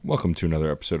Welcome to another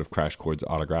episode of Crash Chords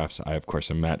Autographs. I, of course,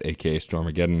 am Matt, a.k.a.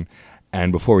 Stormageddon.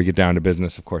 And before we get down to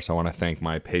business, of course, I want to thank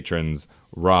my patrons,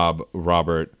 Rob,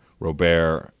 Robert,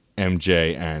 Robert,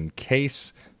 MJ, and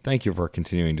Case. Thank you for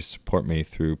continuing to support me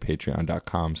through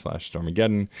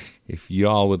patreon.com/Stormageddon. If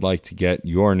y'all would like to get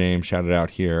your name shouted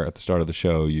out here at the start of the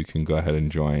show, you can go ahead and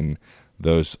join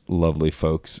those lovely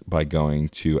folks by going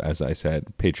to, as I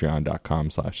said,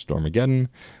 patreon.com/Stormageddon.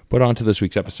 But on to this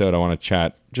week's episode, I want to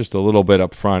chat just a little bit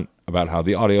up front about how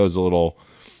the audio is a little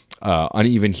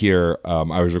uneven here.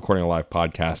 I was recording a live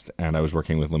podcast and I was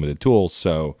working with limited tools,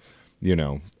 so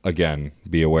again,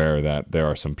 be aware that there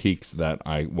are some peaks that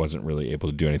I wasn't really able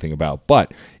to do anything about.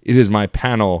 But it is my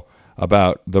panel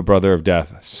about the Brother of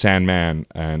Death, Sandman,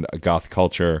 and Goth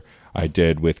culture I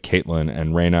did with Caitlin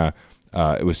and Raina.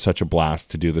 It was such a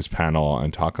blast to do this panel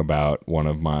and talk about one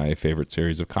of my favorite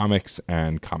series of comics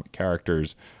and comic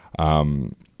characters.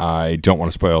 I don't want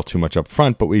to spoil too much up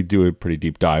front, but we do a pretty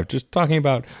deep dive, just talking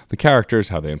about the characters,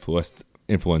 how they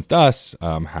influenced us,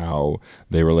 how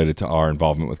they related to our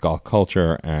involvement with Goth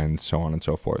culture, and so on and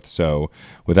so forth. So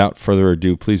without further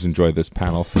ado, please enjoy this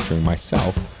panel featuring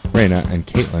myself, Raina, and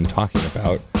Caitlin talking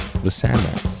about the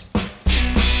Sandman.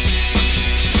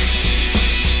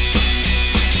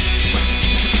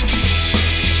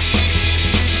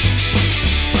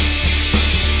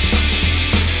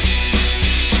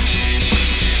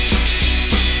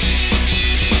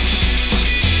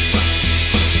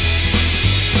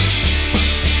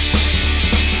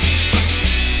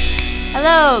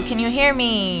 Hello, can you hear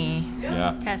me?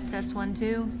 Yeah. Test 1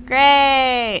 2.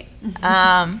 Great.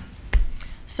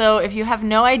 So if you have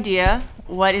no idea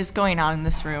what is going on in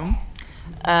this room,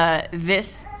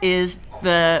 this is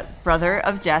the Brother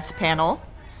of Death panel,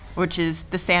 which is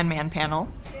the Sandman panel.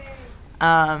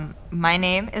 My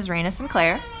name is Raina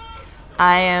Sinclair.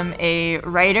 I am a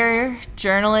writer,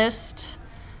 journalist,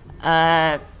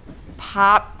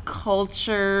 pop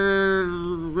culture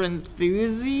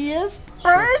enthusiast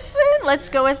person. Let's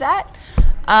go with that.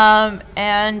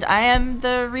 And I am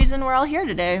the reason we're all here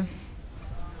today.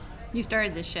 You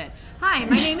started this shit. Hi,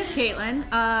 my name is Caitlin.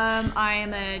 I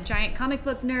am a giant comic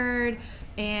book nerd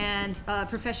and a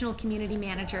professional community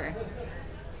manager.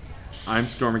 I'm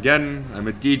Stormageddon. I'm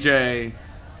a DJ,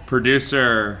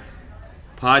 producer,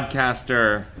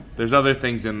 podcaster. There's other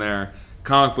things in there.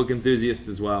 Comic book enthusiast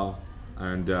as well.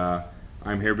 And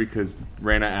I'm here because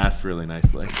Raina asked really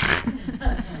nicely.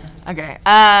 Okay.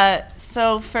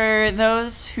 So for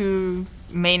those who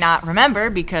may not remember,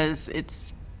 because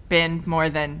it's been more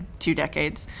than 2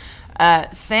 decades,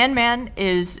 Sandman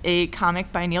is a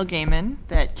comic by Neil Gaiman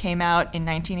that came out in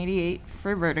 1988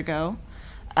 for Vertigo,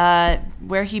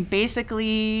 where he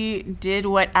basically did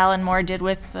what Alan Moore did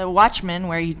with The Watchmen,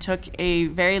 where he took a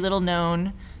very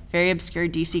little-known, very obscure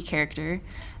DC character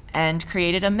and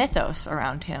created a mythos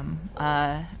around him,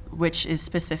 which is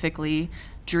specifically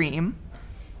Dream,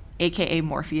 a.k.a.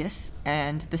 Morpheus,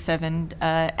 and the 7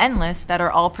 Endless that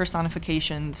are all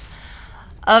personifications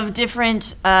of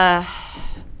different,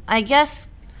 archetypes?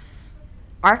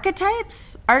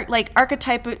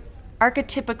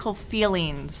 Archetypical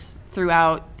feelings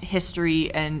throughout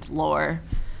history and lore.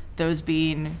 Those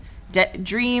being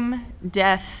dream,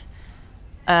 death,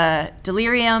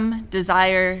 delirium,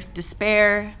 desire,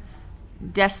 despair,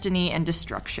 destiny, and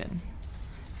destruction.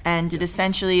 And it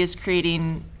essentially is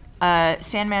creating,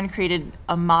 Sandman created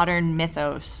a modern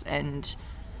mythos and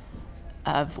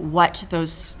of what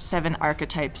those 7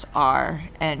 archetypes are,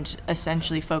 and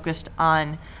essentially focused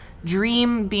on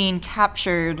Dream being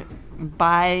captured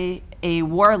by a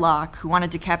warlock who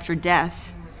wanted to capture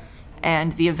death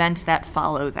and the events that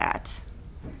follow that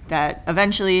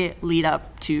eventually lead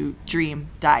up to Dream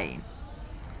dying.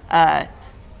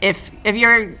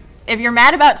 If you're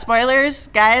mad about spoilers,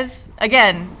 guys,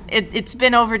 again, it's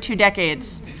been over 2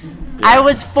 decades. Yeah. I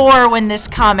was 4 when this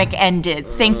comic ended.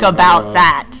 Think about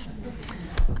that.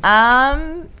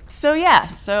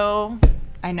 So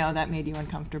I know that made you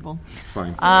uncomfortable. It's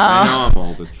fine. I know I'm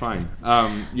old. It's fine.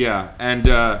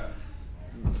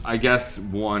 I guess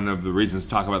one of the reasons to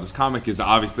talk about this comic is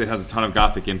obviously it has a ton of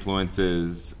Gothic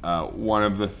influences. One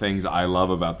of the things I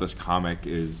love about this comic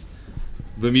is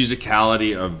the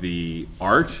musicality of the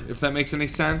art, if that makes any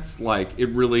sense. Like, it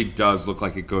really does look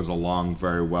like it goes along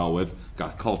very well with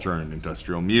Goth culture and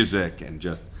industrial music, and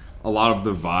just a lot of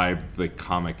the vibe the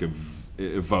comic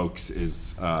evokes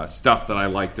is stuff that I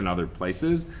liked in other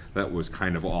places that was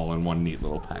kind of all in one neat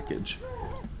little package.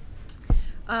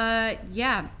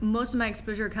 Most of my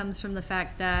exposure comes from the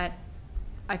fact that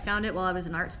I found it while I was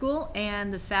in art school,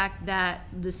 and the fact that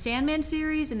the Sandman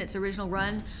series in its original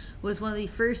run was one of the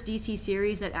first DC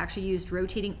series that actually used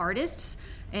rotating artists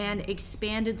and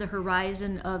expanded the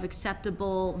horizon of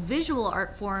acceptable visual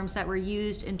art forms that were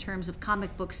used in terms of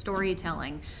comic book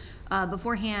storytelling.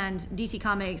 Beforehand, DC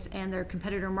Comics and their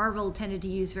competitor Marvel tended to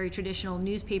use very traditional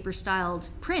newspaper-styled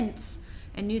prints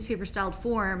and newspaper-styled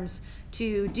forms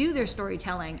to do their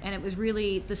storytelling. And it was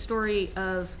really the story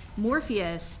of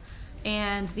Morpheus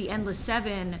and the Endless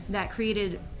Seven that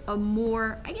created a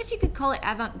more, I guess you could call it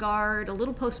avant-garde, a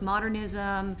little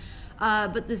postmodernism,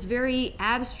 but this very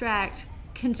abstract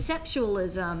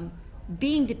conceptualism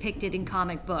being depicted in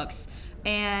comic books.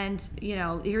 And, you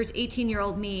know, here's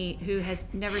 18-year-old me who has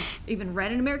never even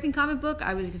read an American comic book.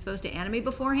 I was exposed to anime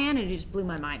beforehand, and it just blew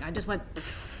my mind. I just went...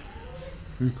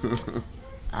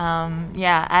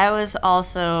 Yeah, I was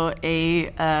also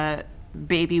a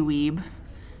baby weeb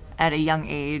at a young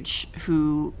age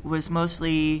who was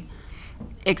mostly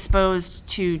exposed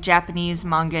to Japanese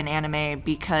manga and anime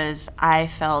because I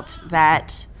felt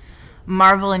that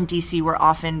Marvel and DC were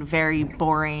often very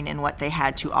boring in what they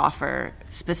had to offer,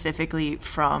 specifically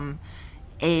from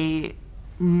a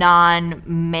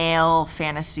non-male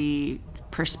fantasy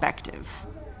perspective.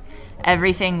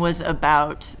 Everything was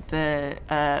about the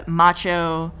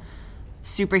macho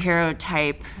superhero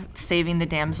type saving the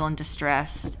damsel in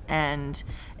distress, and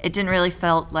it didn't really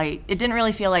feel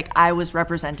like I was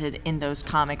represented in those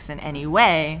comics in any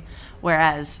way.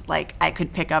 Whereas, like, I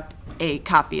could pick up a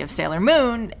copy of Sailor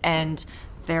Moon, and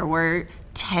there were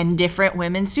 10 different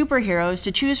women superheroes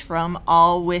to choose from,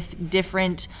 all with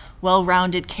different,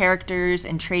 well-rounded characters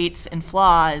and traits and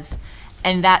flaws,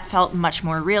 and that felt much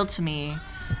more real to me.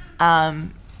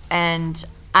 And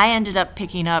I ended up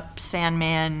picking up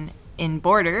Sandman in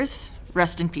Borders,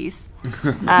 rest in peace.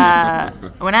 When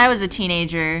I was a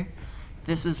teenager,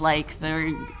 this is like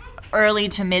the early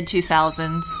to mid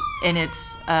 2000s in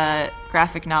its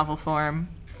graphic novel form.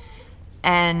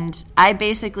 And I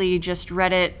basically just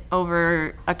read it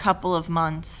over a couple of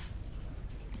months.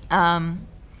 And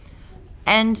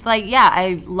like, yeah,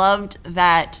 I loved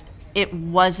that it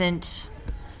wasn't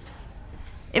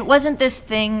this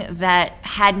thing that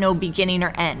had no beginning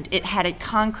or end. It had a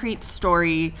concrete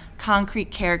story, concrete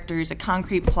characters, a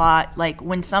concrete plot. Like,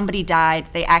 when somebody died,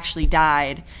 they actually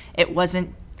died. It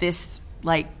wasn't this,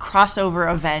 like,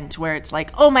 crossover event where it's like,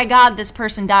 oh my god, this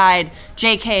person died.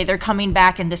 JK, they're coming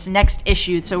back in this next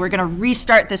issue, so we're going to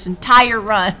restart this entire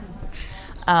run.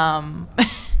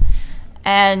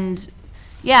 And,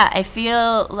 yeah, I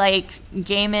feel like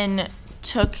Gaiman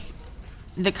took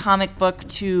the comic book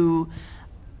to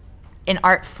an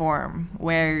art form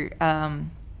where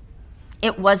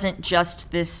it wasn't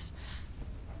just this.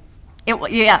 It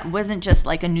wasn't just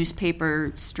like a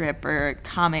newspaper strip or a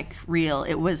comic reel.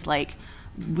 It was like,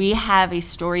 we have a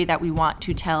story that we want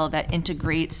to tell that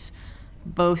integrates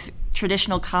both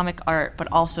traditional comic art, but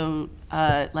also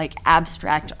like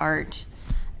abstract art,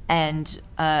 and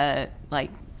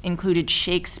like included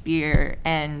Shakespeare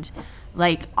and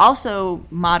like also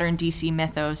modern DC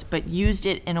mythos, but used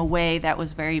it in a way that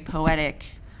was very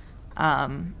poetic,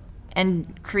 and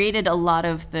created a lot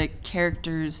of the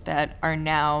characters that are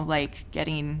now like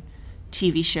getting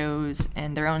TV shows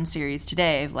and their own series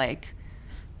today. Like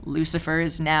Lucifer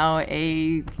is now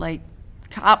a like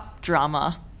cop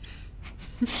drama.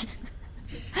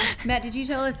 Matt, did you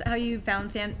tell us how you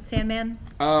found Sandman?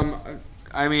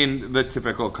 I mean, the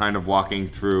typical kind of walking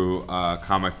through a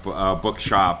comic book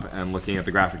shop and looking at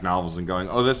the graphic novels and going,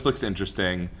 oh, this looks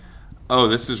interesting. Oh,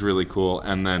 this is really cool.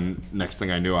 And then next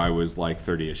thing I knew, I was like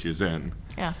 30 issues in.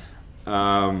 Yeah.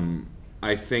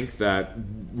 I think that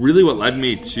really what led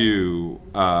me to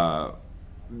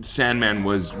Sandman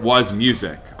was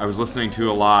music. I was listening to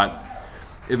a lot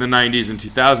in the 90s and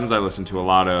 2000s. I listened to a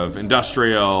lot of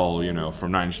industrial, you know,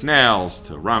 from Nine Inch Nails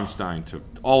to Rammstein to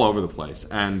all over the place.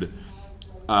 And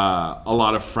a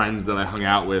lot of friends that I hung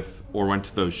out with or went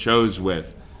to those shows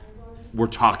with were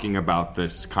talking about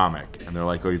this comic. And they're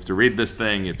like, oh, you have to read this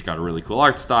thing. It's got a really cool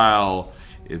art style.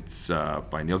 It's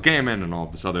by Neil Gaiman and all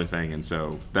this other thing. And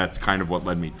so that's kind of what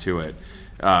led me to it.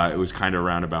 It was kind of a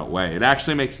roundabout way. It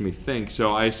actually makes me think.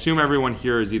 So I assume everyone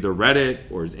here has either read it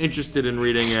or is interested in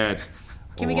reading it.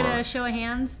 Can we get a show of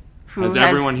hands? Has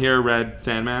everyone here read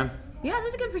Sandman? Yeah,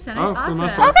 that's a good percentage. Oh, awesome.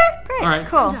 Okay, great. All right.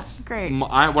 Cool. Great.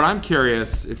 What I'm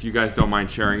curious, if you guys don't mind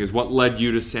sharing, is what led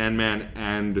you to Sandman,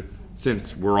 and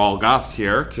since we're all goths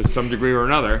here, to some degree or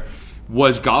another,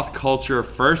 was goth culture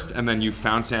first and then you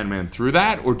found Sandman through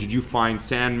that, or did you find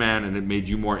Sandman and it made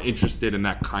you more interested in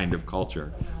that kind of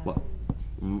culture? Well,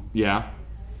 yeah?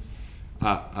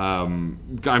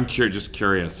 I'm just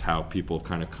curious how people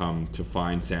kind of come to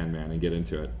find Sandman and get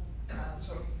into it.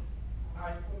 So,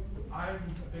 I'm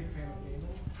a big fan of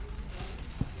Gaiman.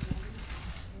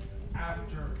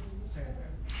 After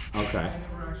Sandman. Okay. I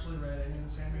never actually read any of the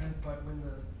Sandman, but when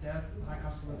the Death, High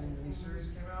Cost of Living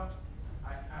miniseries came out,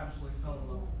 I absolutely fell in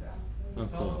love with Death. Oh,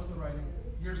 Fell in love with the writing.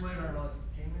 Years later, I realized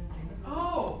Gaiman.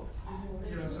 Oh,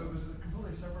 so it was a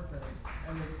completely separate thing,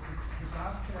 and the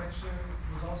Goth connection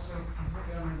was also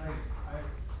completely unrelated.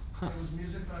 It was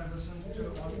music that I listened to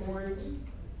at one point,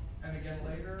 and again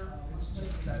later. It's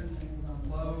just that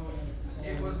flow.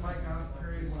 It was my Goth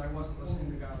period when I wasn't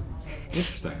listening to Goth music.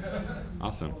 Interesting.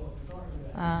 Awesome.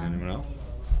 Anyone else?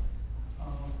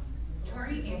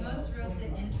 Tori Amos wrote the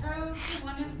intro to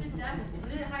one of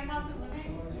the High Cost of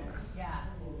Living. Yeah.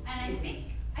 And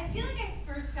I feel like I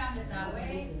first found it that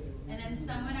way, and then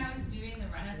someone I was doing the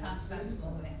Renaissance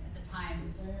Festival with at the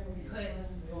time put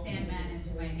Sandman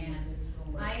into my hands.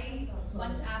 I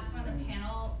once asked on a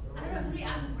panel, I don't know, somebody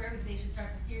asked where they should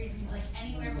start the series, and he's like,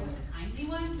 anywhere but with the kindly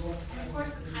ones. And of course,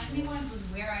 the kindly ones was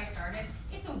where I started.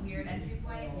 It's a weird entry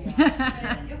point,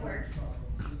 but it worked.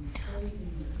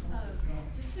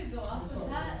 Just to go off of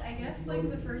that, I guess like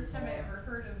the first time I ever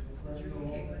heard of the Dream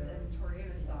King was in Tori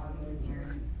Amos' song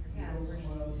Your Hand, where she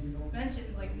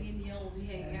mentions like me and Neil will be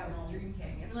hanging out with Dream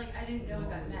King, and like I didn't know what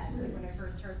that meant like when I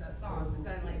first heard that song, but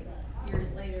then like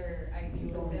years later I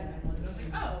knew what Sandman was, and I was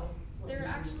like, oh,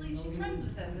 she's friends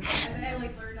with him, and I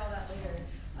like learned all that later.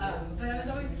 But I was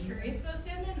always curious about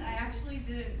Sandman. I actually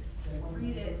didn't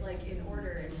read it like in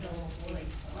order until like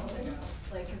a month ago,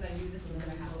 like because I knew this was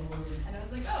gonna happen, and I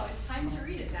was like, oh, it's time to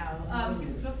read it now.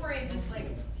 Because before I had just like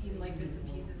seen like bits and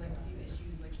pieces, like a few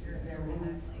issues like here and there, and I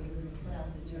hadn't like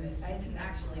delved into it. I didn't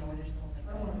actually finish the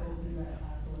whole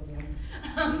thing.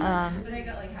 But I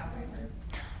got like halfway through.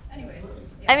 Anyways,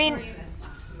 yeah, I mean,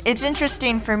 it's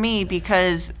interesting for me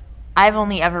because I've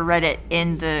only ever read it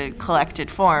in the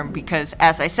collected form because,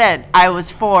 as I said, I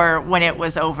was 4 when it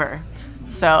was over.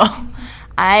 So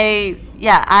I've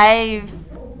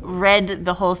read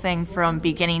the whole thing from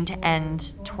beginning to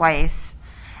end twice.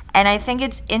 And I think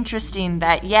it's interesting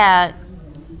that,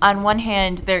 on one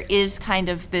hand, there is kind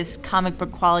of this comic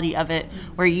book quality of it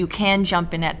where you can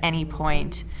jump in at any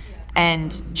point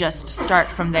and just start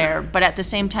from there. But at the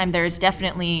same time, there is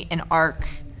definitely an arc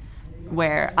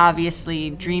where obviously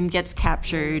Dream gets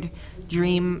captured,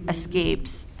 Dream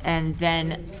escapes, and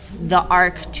then the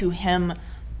arc to him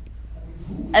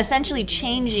essentially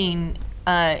changing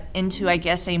into, I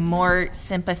guess, a more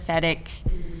sympathetic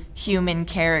human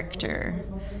character.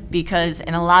 Because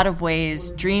in a lot of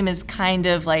ways, Dream is kind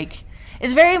of like,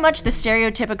 is very much the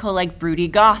stereotypical like broody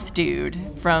goth dude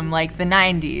from like the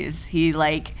 90s. He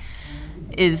like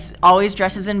is always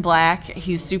dresses in black.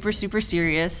 He's super, super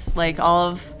serious. Like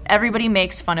everybody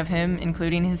makes fun of him,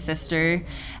 including his sister.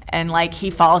 And like he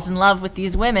falls in love with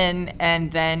these women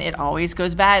and then it always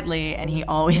goes badly and he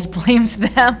always blames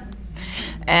them.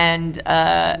 And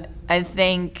I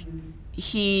think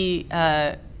he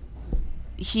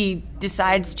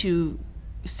decides to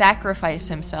sacrifice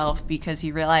himself because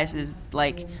he realizes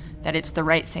like that it's the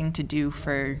right thing to do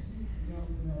for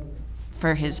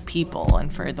his people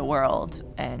and for the world,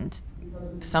 and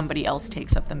somebody else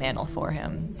takes up the mantle for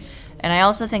him. And I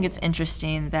also think it's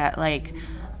interesting that like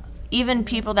even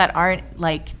people that aren't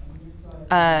like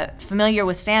familiar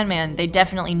with Sandman, they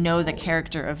definitely know the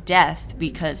character of Death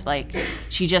because like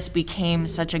she just became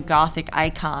such a gothic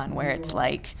icon where it's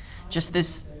like just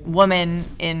this woman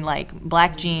in like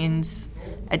black jeans,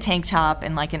 a tank top,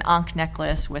 and like an ankh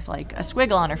necklace with like a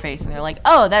squiggle on her face, and they're like,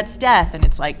 oh, that's Death. And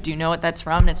it's like, do you know what that's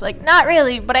from? And it's like, not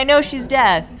really, but I know she's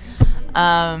Death.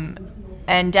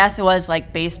 And Death was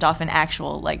like based off an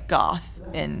actual like goth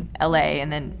in LA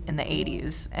and then in the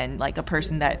 80s, and like a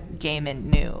person that Gaiman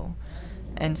knew.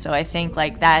 And so I think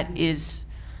like it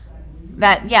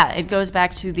goes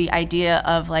back to the idea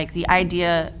of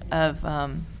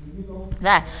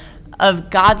of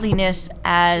godliness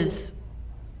as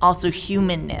also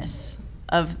humanness,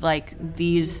 of like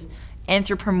these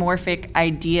anthropomorphic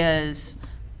ideas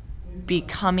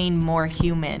becoming more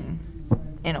human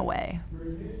in a way.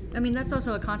 I mean, that's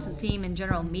also a constant theme in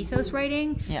general mythos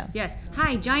writing. Yeah. Yes.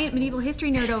 Hi, giant medieval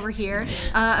history nerd over here,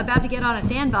 about to get on a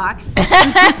sandbox.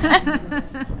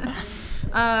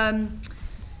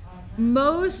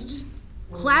 Most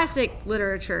classic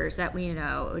literatures that we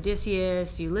know,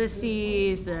 Odysseus,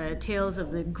 Ulysses, the tales of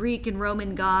the Greek and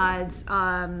Roman gods,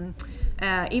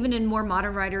 even in more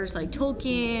modern writers like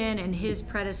Tolkien and his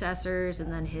predecessors,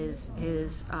 and then his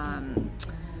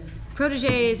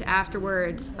proteges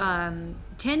afterwards,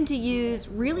 tend to use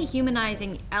really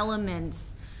humanizing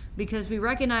elements because we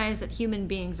recognize that human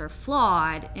beings are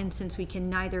flawed, and since we can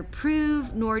neither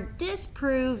prove nor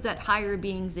disprove that higher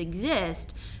beings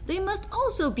exist, they must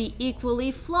also be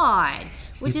equally flawed,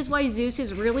 which is why Zeus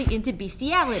is really into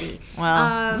bestiality.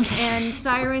 Wow. And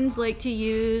sirens like to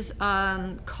use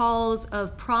calls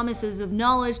of promises of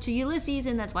knowledge to Ulysses,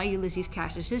 and that's why Ulysses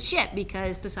crashes his ship,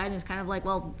 because Poseidon is kind of like,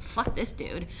 well, fuck this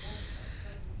dude.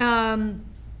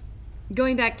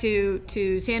 Going back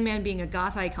to Sandman being a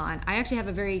goth icon, I actually have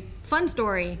a very fun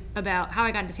story about how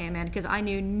I got into Sandman, because I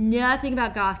knew nothing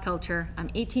about goth culture. I'm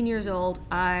 18 years old.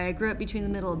 I grew up between the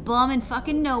middle of bum and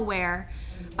fucking nowhere.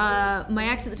 My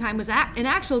ex at the time was an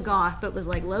actual goth, but was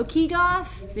like low-key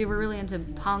goth. They were really into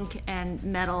punk and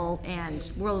metal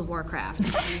and World of Warcraft.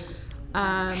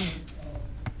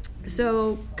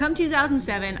 So come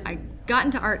 2007, I got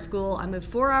into art school. I moved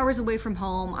 4 hours away from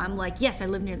home. I'm like, yes, I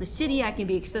live near the city. I can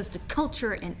be exposed to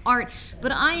culture and art,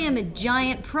 but I am a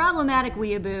giant problematic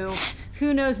weeaboo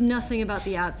who knows nothing about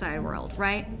the outside world,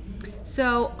 right?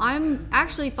 So I'm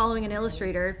actually following an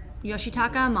illustrator,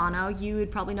 Yoshitaka Amano. You would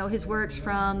probably know his works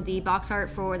from the box art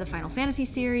for the Final Fantasy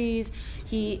series.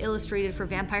 He illustrated for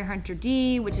Vampire Hunter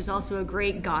D, which is also a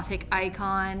great gothic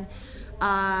icon.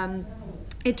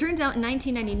 It turns out in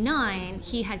 1999,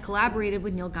 he had collaborated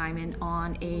with Neil Gaiman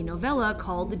on a novella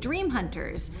called The Dream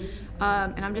Hunters.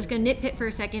 And I'm just going to nitpick for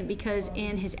a second, because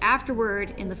in his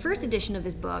afterword, in the first edition of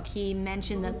his book, he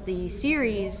mentioned that the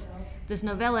series, this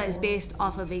novella, is based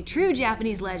off of a true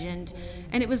Japanese legend,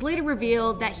 and it was later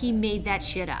revealed that he made that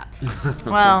shit up.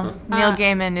 Well, Neil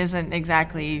Gaiman isn't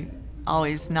exactly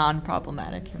always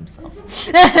non-problematic himself.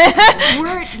 We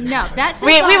won't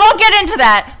get into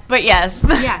that, but yes.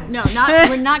 Yeah, no,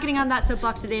 we're not getting on that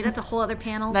soapbox today. That's a whole other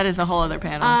panel. That is a whole other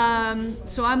panel.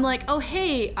 So I'm like, oh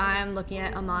hey, I'm looking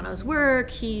at Amano's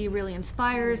work. He really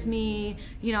inspires me.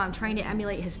 You know, I'm trying to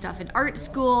emulate his stuff in art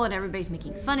school, and everybody's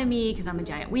making fun of me because I'm a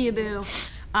giant weeaboo.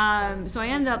 So I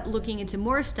ended up looking into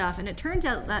more stuff, and it turns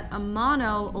out that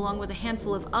Amano, along with a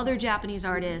handful of other Japanese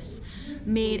artists,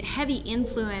 made heavy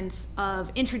influence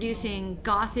of introducing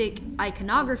Gothic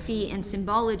iconography and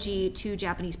symbology to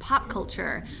Japanese pop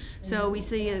culture. So we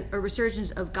see a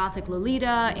resurgence of Gothic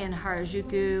Lolita and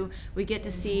Harajuku. We get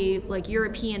to see like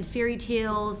European fairy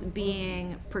tales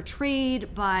being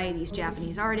portrayed by these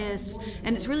Japanese artists,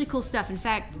 and it's really cool stuff. In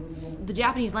fact, the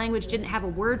Japanese language didn't have a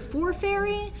word for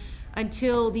fairy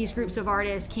until these groups of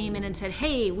artists came in and said,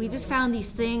 hey, we just found these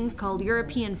things called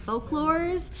European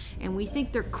folklores, and we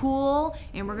think they're cool,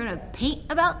 and we're going to paint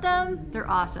about them. They're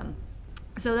awesome.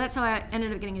 So that's how I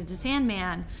ended up getting into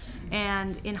Sandman.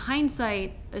 And in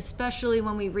hindsight, especially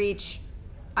when we reach,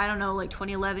 I don't know, like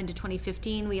 2011 to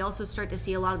 2015, we also start to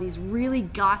see a lot of these really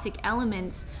gothic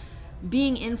elements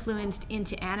being influenced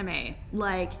into anime.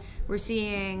 Like, we're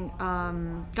seeing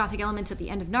gothic elements at the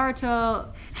end of Naruto,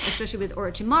 especially with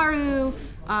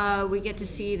Orochimaru. We get to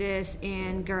see this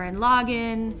in Gurren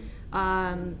Lagann.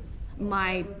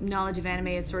 My knowledge of anime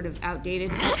is sort of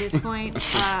outdated at this point.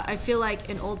 I feel like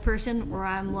an old person where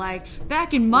I'm like,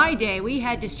 back in my day, we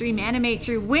had to stream anime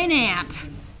through Winamp.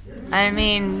 I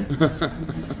mean,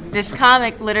 this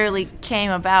comic literally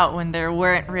came about when there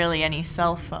weren't really any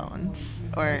cell phones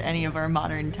or any of our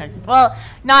modern tech. Well,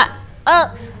 not...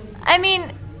 I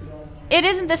mean, it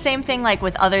isn't the same thing like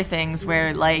with other things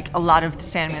where like a lot of the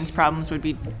Sandman's problems would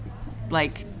be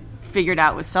like figured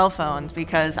out with cell phones,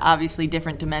 because obviously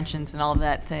different dimensions and all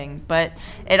that thing. But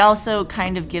it also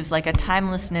kind of gives like a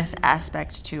timelessness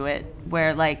aspect to it,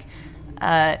 where like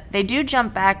they do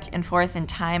jump back and forth in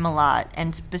time a lot,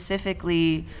 and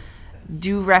specifically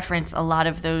do reference a lot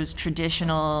of those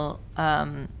traditional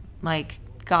like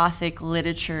Gothic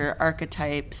literature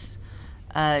archetypes.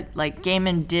 Like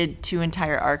Gaiman did 2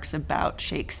 entire arcs about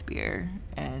Shakespeare,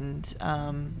 and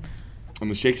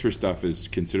the Shakespeare stuff is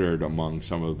considered among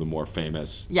some of the more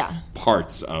famous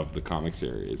parts of the comic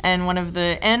series. And one of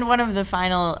the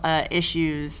final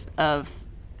issues of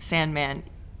Sandman,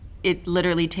 it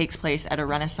literally takes place at a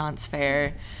Renaissance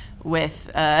fair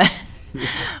with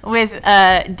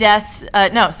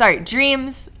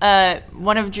Dream's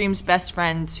one of Dream's best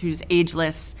friends who's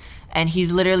ageless. And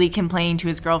he's literally complaining to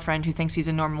his girlfriend, who thinks he's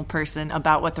a normal person,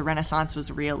 about what the Renaissance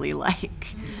was really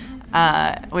like,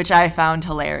 which I found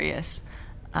hilarious.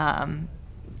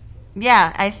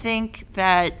 I think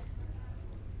that...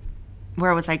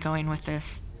 Where was I going with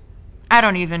this? I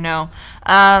don't even know.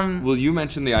 Well, you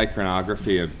mentioned the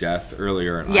iconography of death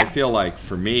earlier, and I feel like,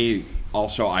 for me,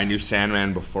 also, I knew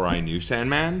Sandman before I knew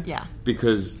Sandman. Yeah.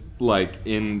 Because... like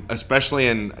especially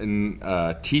in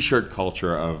t-shirt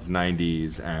culture of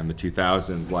 90s and the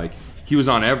 2000s, like he was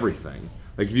on everything.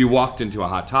 Like if you walked into a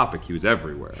Hot Topic, he was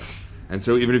everywhere. And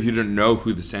so even if you didn't know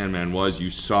who the Sandman was, you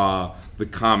saw the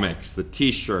comics, the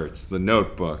T-shirts, the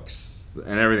notebooks,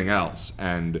 and everything else.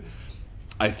 And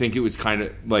I think it was kind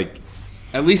of like,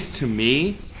 at least to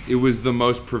me, it was the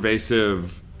most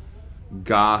pervasive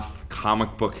goth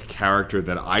comic book character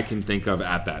that I can think of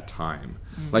at that time.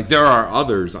 Like, there are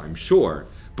others, I'm sure,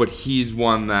 but he's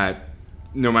one that,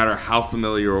 no matter how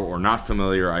familiar or not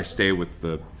familiar I stay with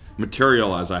the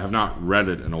material, as I have not read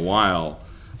it in a while,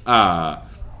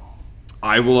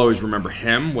 I will always remember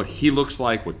him, what he looks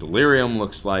like, what Delirium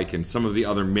looks like, and some of the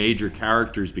other major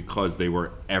characters, because they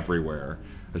were everywhere.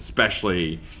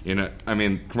 Especially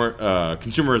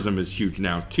consumerism is huge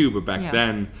now too, but back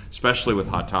then, especially with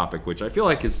Hot Topic, which I feel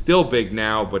like is still big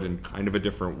now, but in kind of a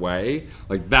different way.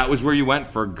 Like, that was where you went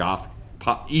for goth,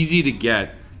 easy to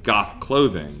get goth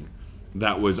clothing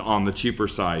that was on the cheaper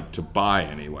side to buy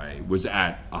anyway, was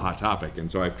at a Hot Topic.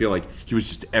 And so I feel like he was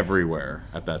just everywhere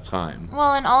at that time.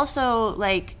 Well, and also,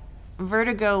 like,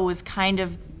 Vertigo was kind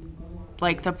of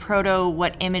like the proto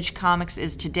what Image Comics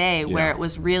is today, where it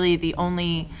was really the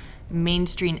only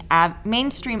mainstream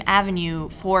avenue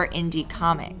for indie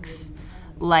comics.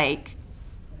 Like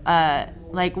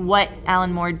what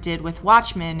Alan Moore did with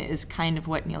Watchmen is kind of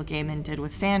what Neil Gaiman did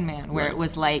with Sandman, where it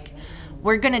was like,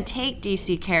 we're going to take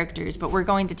DC characters, but we're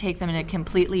going to take them in a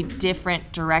completely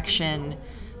different direction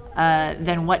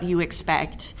than what you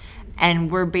expect.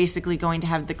 And we're basically going to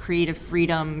have the creative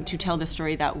freedom to tell the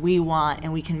story that we want,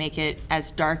 and we can make it as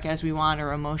dark as we want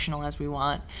or emotional as we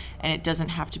want, and it doesn't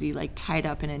have to be like tied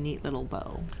up in a neat little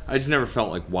bow. I just never felt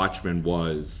like Watchmen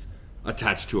was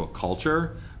attached to a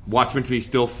culture. Watchmen to me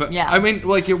still I mean,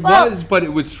 like, was, but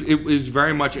it was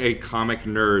very much a comic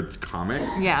nerd's comic.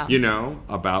 Yeah. You know,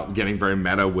 about getting very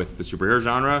meta with the superhero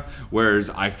genre,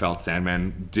 whereas I felt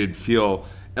Sandman did feel,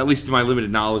 at least to my limited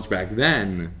knowledge back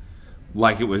then,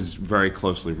 like it was very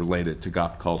closely related to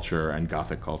goth culture and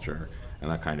gothic culture and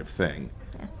that kind of thing.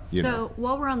 You know?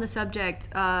 While we're on the subject,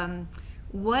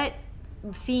 what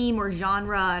theme or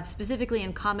genre, specifically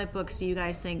in comic books, do you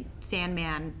guys think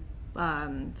Sandman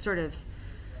sort of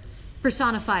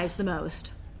personifies the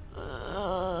most?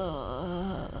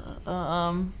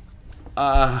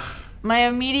 My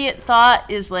immediate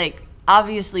thought is, like,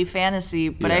 obviously fantasy,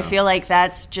 but I feel like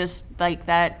that's just, like,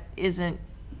 that isn't...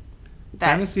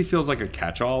 Fantasy feels like a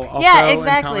catch-all also in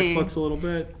comic books a little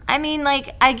bit. I mean,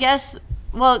 like, I guess,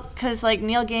 well, because, like,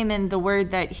 Neil Gaiman, the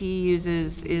word that he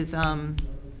uses is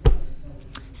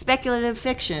speculative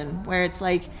fiction, where it's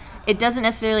like, it doesn't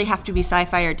necessarily have to be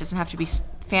sci-fi or it doesn't have to be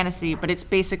fantasy, but it's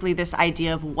basically this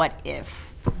idea of what if.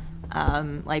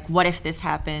 Like, what if this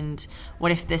happened?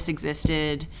 What if this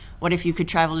existed? What if you could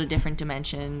travel to different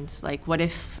dimensions? Like, what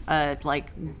if,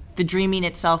 like, the dreaming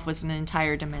itself was an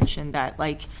entire dimension that,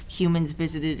 like, humans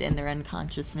visited in their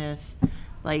unconsciousness?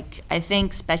 Like, I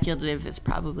think speculative is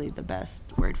probably the best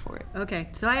word for it. Okay,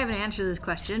 so I have an answer to this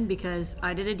question because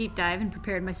I did a deep dive and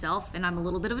prepared myself, and I'm a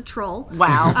little bit of a troll.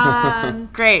 Wow.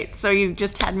 Great. So you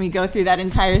just had me go through that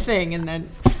entire thing, and then...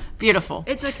 Beautiful.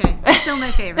 It's okay. It's still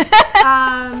my favorite.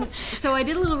 So I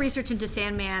did a little research into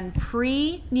Sandman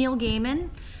pre-Neil Gaiman,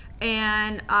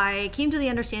 and I came to the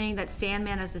understanding that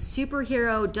Sandman as a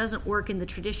superhero doesn't work in the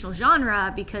traditional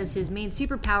genre because his main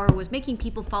superpower was making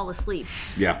people fall asleep.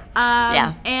 Yeah.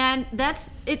 And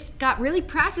it's got really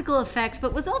practical effects,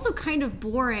 but was also kind of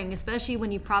boring, especially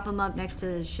when you prop him up next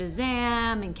to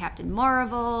Shazam and Captain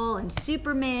Marvel and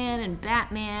Superman and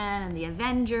Batman and the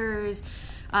Avengers.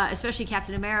 Especially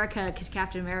Captain America, because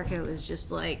Captain America was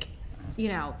just like, you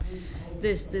know,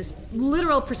 this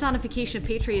literal personification of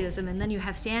patriotism, and then you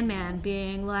have Sandman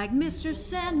being like, Mr.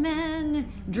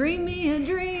 Sandman, dream me a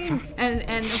dream.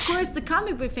 And of course, the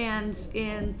comic book fans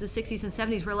in the 60s and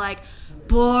 70s were like,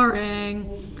 boring.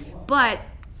 But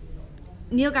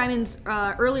Neil Gaiman's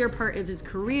earlier part of his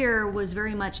career was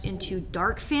very much into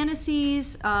dark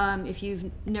fantasies. If you've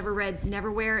never read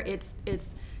Neverwhere,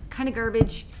 it's kind of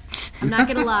garbage. I'm not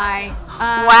gonna lie.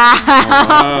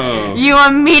 Wow! You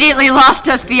immediately lost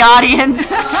us, the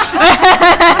audience.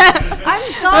 I'm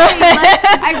sorry.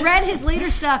 Like, I read his later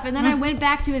stuff, and then I went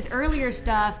back to his earlier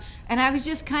stuff, and I was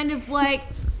just kind of like,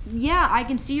 yeah, I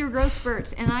can see your growth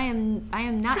spurts, and I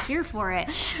am not here for it.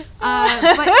 But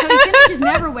so he finishes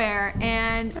Neverwhere,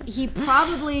 and he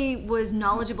probably was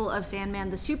knowledgeable of Sandman,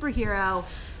 the superhero,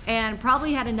 and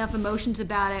probably had enough emotions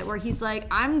about it where he's like,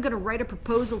 I'm going to write a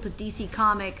proposal to DC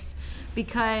Comics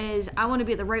because I want to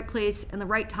be at the right place and the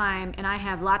right time, and I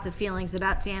have lots of feelings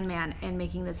about Sandman and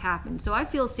making this happen. So I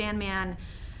feel Sandman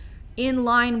in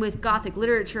line with Gothic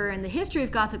literature, and the history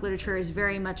of Gothic literature is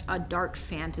very much a dark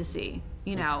fantasy,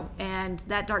 you know, and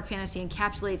that dark fantasy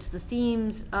encapsulates the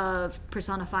themes of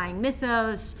personifying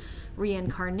mythos,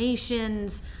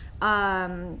 reincarnations,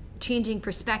 changing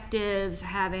perspectives,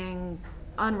 having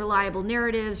unreliable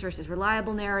narratives versus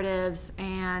reliable narratives,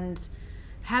 and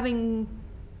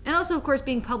also, of course,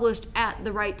 being published at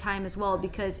the right time as well,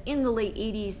 because in the late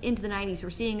 80s into the 90s, we're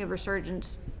seeing a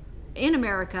resurgence in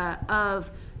America of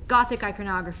Gothic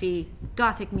iconography,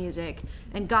 Gothic music,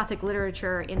 and Gothic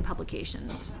literature in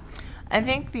publications. I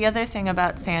think the other thing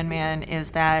about Sandman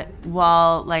is that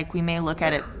while, like, we may look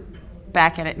at it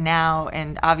back at it now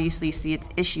and obviously see its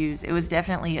issues, it was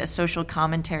definitely a social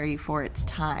commentary for its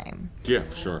time. Yeah,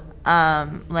 for sure.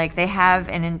 Like, they have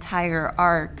an entire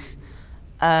arc,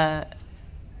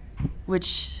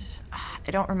 which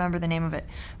I don't remember the name of it,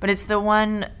 but it's the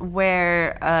one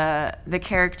where the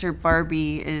character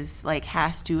Barbie is like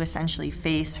has to essentially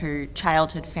face her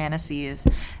childhood fantasies,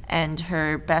 and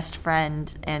her best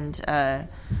friend and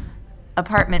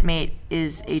apartment mate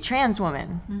is a trans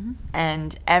woman,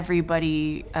 and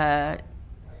everybody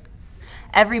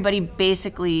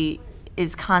basically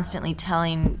is constantly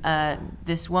telling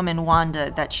this woman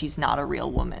Wanda that she's not a real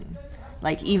woman.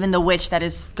 Like, even the witch that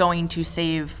is going to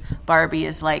save Barbie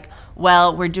is like,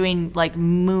 well, we're doing, like,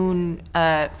 moon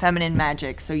feminine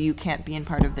magic, so you can't be in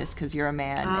part of this because you're a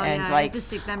man. And, like,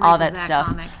 all that stuff.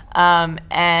 Comic.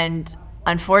 And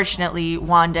unfortunately,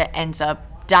 Wanda ends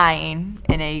up dying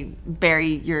in a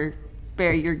bury your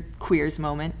queers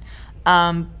moment.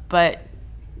 But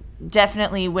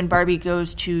definitely when Barbie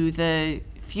goes to the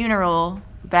funeral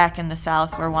back in the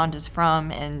South where Wanda's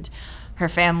from, and her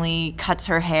family cuts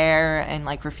her hair and,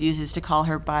 like, refuses to call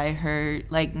her by her,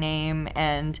 like, name,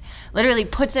 and literally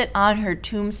puts it on her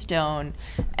tombstone,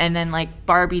 and then, like,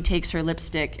 Barbie takes her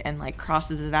lipstick and, like,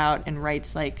 crosses it out and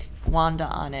writes, like, Wanda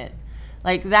on it.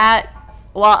 Like, that,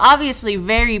 while obviously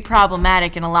very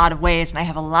problematic in a lot of ways, and I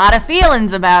have a lot of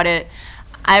feelings about it,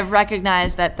 I've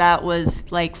recognized that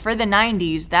was, like, for the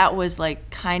 90s, that was, like,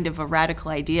 kind of a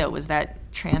radical idea, was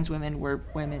that trans women were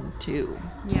women, too.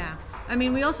 Yeah. I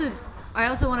mean, I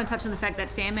also want to touch on the fact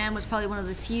that Sandman was probably one of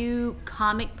the few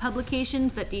comic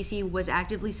publications that DC was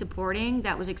actively supporting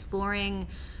that was exploring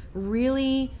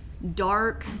really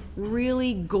dark,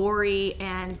 really gory,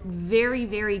 and very,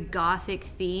 very gothic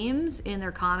themes in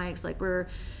their comics. Like,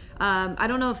 I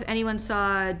don't know if anyone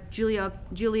saw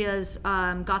Julia's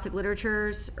Gothic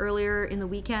Literatures earlier in the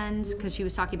weekend, because she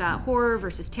was talking about horror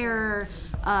versus terror,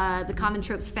 the common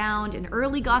tropes found in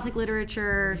early Gothic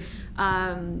literature,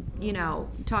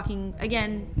 talking,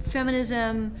 again,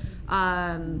 feminism,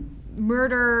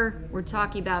 murder. We're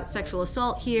talking about sexual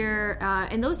assault here,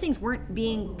 and those things weren't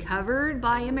being covered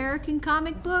by American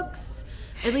comic books,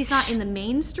 at least not in the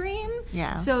mainstream.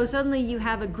 Yeah. So suddenly you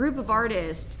have a group of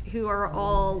artists who are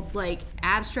all, like,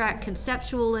 abstract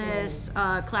conceptualists,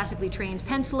 classically trained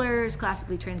pencilers,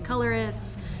 classically trained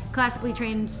colorists, classically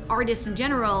trained artists in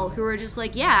general, who are just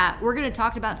like, yeah, we're going to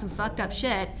talk about some fucked up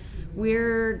shit.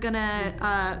 We're going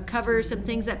to cover some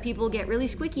things that people get really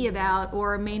squicky about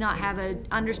or may not have an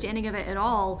understanding of it at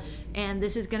all, and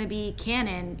this is going to be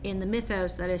canon in the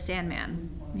mythos that is Sandman.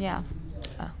 Yeah.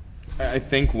 I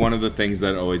think one of the things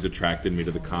that always attracted me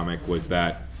to the comic was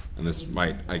that, and this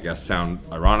might, I guess, sound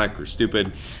ironic or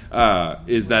stupid,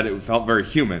 is that it felt very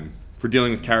human. For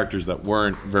dealing with characters that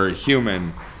weren't very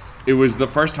human, it was the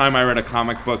first time I read a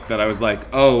comic book that I was like,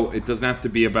 oh, it doesn't have to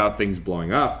be about things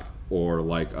blowing up or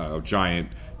like a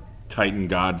giant titan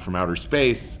god from outer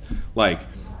space. Like,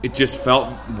 it just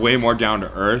felt way more down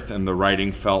to earth, and the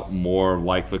writing felt more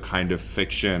like the kind of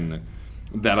fiction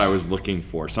that I was looking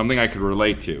for, something I could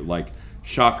relate to. Like,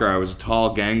 shocker, I was a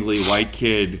tall, gangly white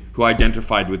kid who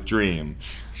identified with Dream.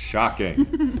 Shocking.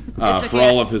 For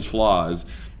all of his flaws.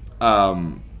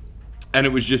 And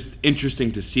it was just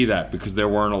interesting to see that, because there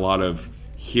weren't a lot of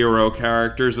hero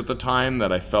characters at the time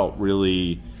that I felt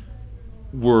really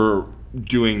were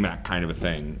doing that kind of a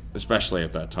thing, especially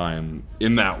at that time,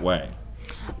 in that way.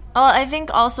 Well, I think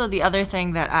also the other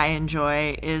thing that I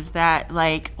enjoy is that,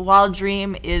 like, while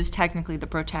Dream is technically the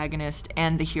protagonist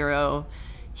and the hero,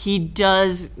 he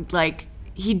does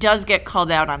get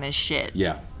called out on his shit.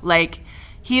 Yeah. Like,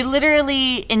 he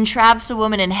literally entraps a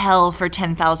woman in hell for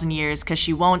 10,000 years because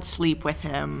she won't sleep with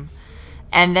him.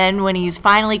 And then when he's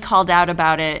finally called out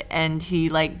about it, and he,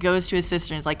 like, goes to his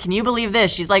sister and is like, can you believe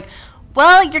this? She's like,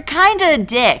 well, you're kind of a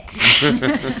dick.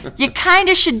 You kind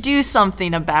of should do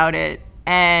something about it.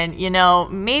 And, you know,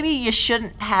 maybe you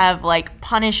shouldn't have, like,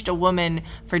 punished a woman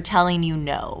for telling you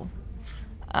no.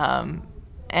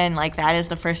 And, like, that is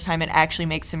the first time it actually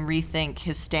makes him rethink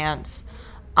his stance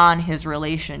on his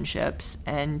relationships,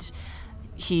 and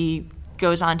he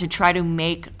goes on to try to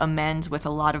make amends with a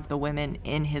lot of the women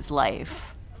in his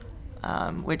life,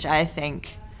 which I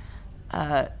think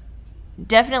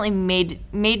definitely made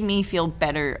me feel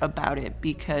better about it,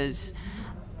 because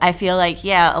I feel like,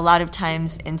 yeah, a lot of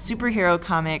times in superhero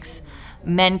comics,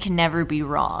 men can never be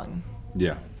wrong.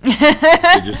 Yeah.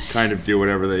 They just kind of do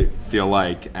whatever they feel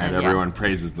like, and everyone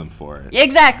praises them for it.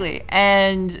 Exactly.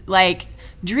 And, like,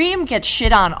 Dream gets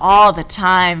shit on all the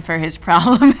time for his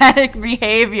problematic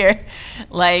behavior.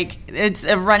 Like, it's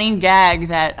a running gag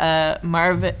that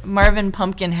Marvin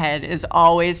Pumpkinhead is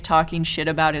always talking shit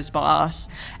about his boss,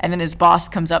 and then his boss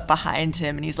comes up behind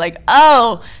him and he's like,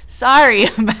 "Oh, sorry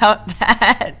about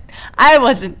that. I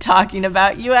wasn't talking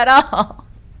about you at all."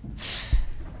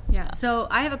 Yeah, so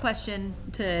I have a question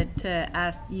to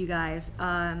ask you guys.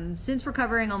 Since we're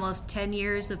covering almost 10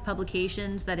 years of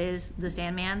publications, that is the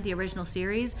Sandman, the original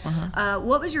series,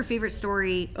 what was your favorite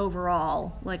story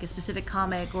overall, like a specific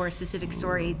comic or a specific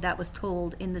story that was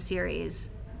told in the series?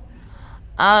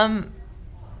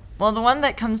 Well, the one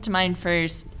that comes to mind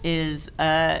first is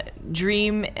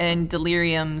Dream and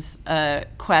Delirium's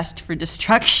quest for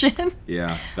destruction.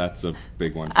 Yeah, that's a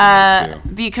big one for me, too.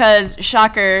 Because,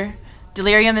 shocker,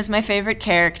 Delirium is my favorite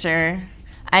character.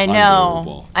 I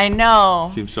know.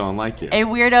 Seems so unlike you. A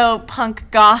weirdo punk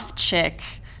goth chick.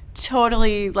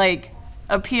 Totally, like,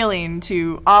 appealing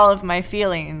to all of my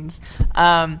feelings.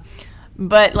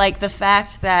 But, like, the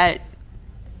fact that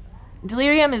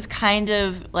Delirium is kind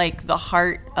of like the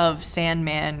heart of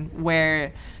Sandman,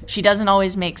 where she doesn't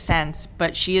always make sense,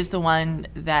 but she is the one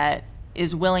that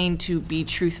is willing to be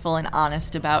truthful and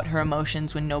honest about her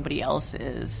emotions when nobody else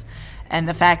is. And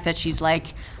the fact that she's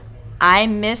like, I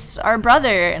miss our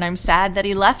brother, and I'm sad that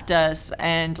he left us,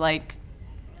 and, like,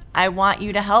 I want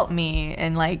you to help me.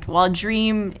 And, like, while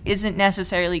Dream isn't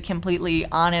necessarily completely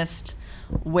honest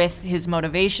with his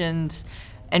motivations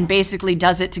and basically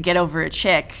does it to get over a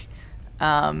chick,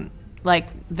 like,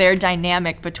 their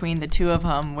dynamic between the two of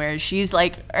them, where she's,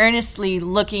 like, earnestly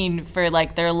looking for,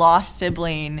 like, their lost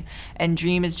sibling, and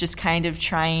Dream is just kind of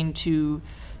trying to,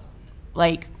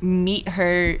 like, meet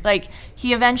her. Like,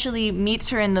 he eventually meets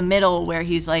her in the middle, where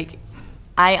he's like,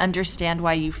 I understand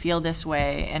why you feel this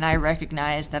way, and I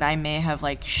recognize that I may have,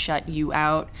 like, shut you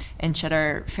out and shut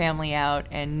our family out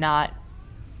and not,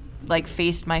 like,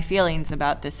 faced my feelings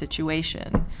about this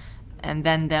situation. And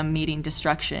then them meeting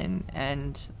destruction,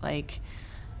 and, like,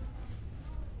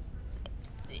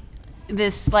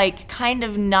 this, like, kind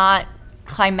of not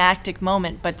climactic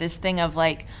moment, but this thing of,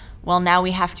 like, well, now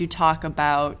we have to talk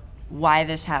about why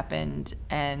this happened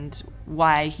and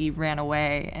why he ran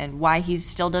away and why he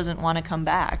still doesn't want to come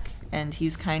back. And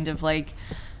he's kind of like,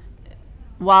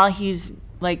 while he's,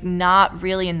 like, not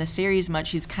really in the series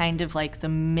much, he's kind of like the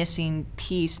missing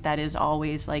piece that is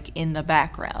always, like, in the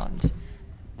background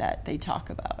that they talk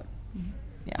about.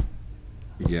 Yeah.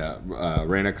 Yeah,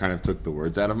 Raina kind of took the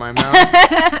words out of my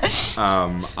mouth.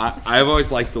 I've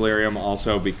always liked Delirium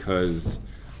also because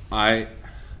I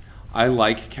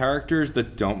like characters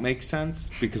that don't make sense,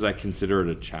 because I consider it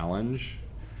a challenge.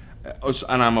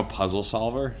 And I'm a puzzle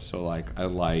solver, so, like, I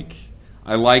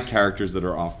like characters that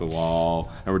are off the wall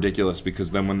and ridiculous,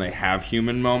 because then when they have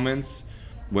human moments,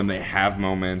 when they have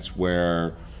moments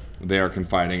where they are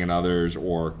confiding in others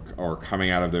or coming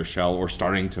out of their shell or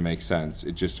starting to make sense,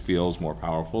 it just feels more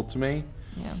powerful to me.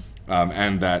 Yeah.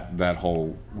 And that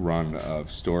whole run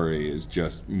of story is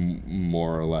just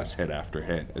more or less hit after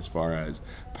hit as far as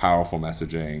powerful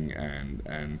messaging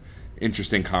and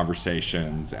interesting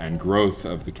conversations and growth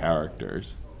of the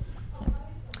characters.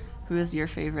 Who is your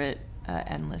favorite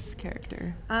Endless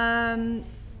character?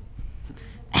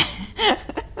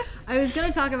 I was going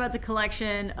to talk about the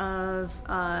collection of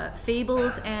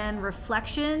Fables and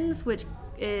Reflections, which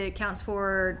counts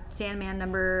for Sandman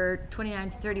number 29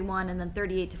 to 31, and then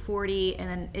 38 to 40, and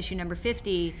then issue number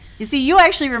 50. You see, you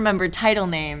actually remember title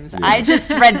names. Yeah. I just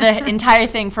read the entire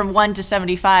thing from 1 to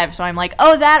 75, so I'm like,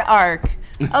 oh, that arc.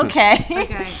 Okay.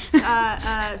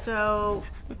 Okay. So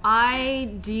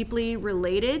I deeply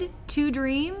related to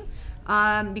Dream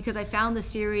because I found the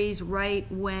series right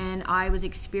when I was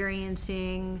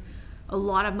experiencing a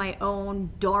lot of my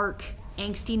own dark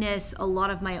angstiness, a lot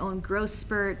of my own growth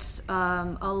spurts,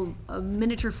 a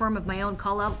miniature form of my own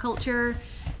call-out culture,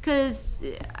 because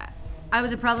I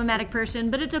was a problematic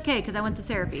person, but it's okay because I went to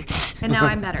therapy, and now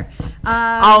I'm better.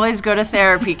 Always go to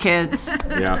therapy, kids.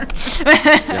 Yeah.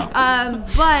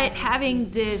 But having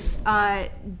this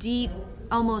deep,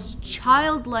 almost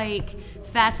childlike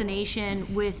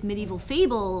fascination with medieval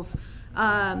fables,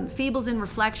 Fables and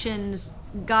Reflections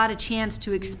got a chance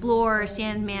to explore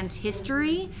Sandman's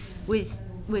history with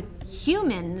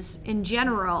humans in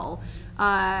general,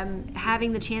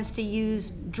 having the chance to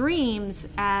use dreams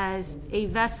as a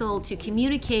vessel to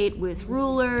communicate with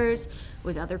rulers,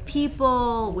 with other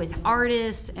people, with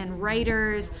artists and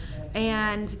writers.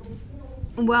 And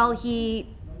while he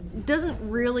doesn't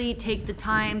really take the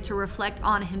time to reflect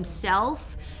on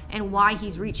himself and why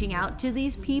he's reaching out to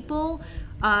these people,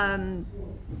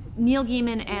 Neil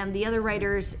Gaiman and the other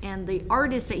writers and the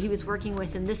artists that he was working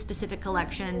with in this specific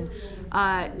collection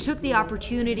took the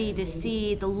opportunity to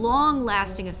see the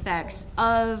long-lasting effects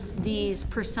of these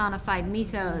personified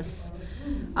mythos.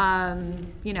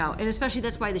 And especially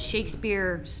that's why the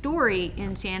Shakespeare story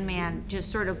in Sandman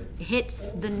just sort of hits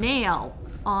the nail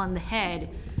on the head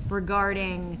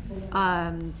regarding,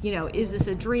 is this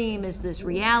a dream? Is this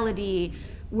reality?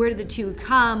 Where do the two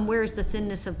come? Where's the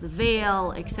thinness of the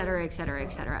veil, et cetera, et cetera,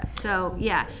 et cetera. So,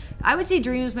 yeah, I would say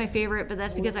Dream is my favorite, but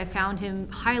that's because I found him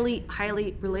highly,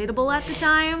 highly relatable at the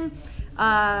time.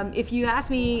 If you asked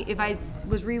me if I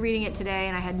was rereading it today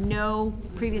and I had no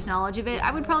previous knowledge of it,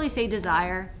 I would probably say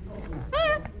Desire.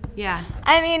 Yeah.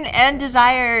 And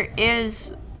Desire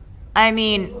is,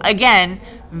 again,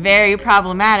 very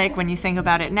problematic when you think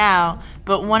about it now,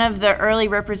 but one of the early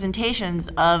representations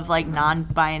of,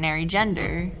 non-binary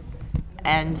gender.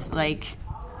 And, I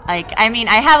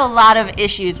have a lot of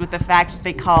issues with the fact that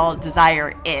they call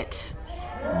Desire it.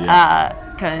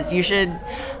 Because you should,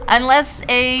 unless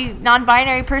a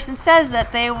non-binary person says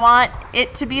that they want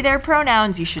it to be their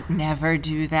pronouns, you should never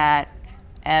do that,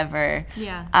 ever.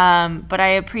 Yeah. But I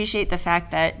appreciate the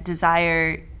fact that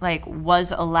Desire,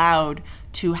 was allowed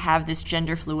to have this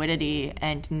gender fluidity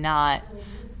and not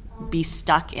be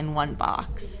stuck in one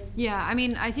box. Yeah,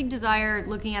 I think Desire,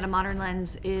 looking at a modern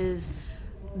lens, is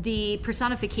the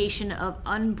personification of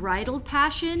unbridled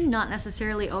passion, not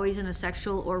necessarily always in a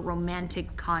sexual or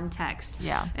romantic context.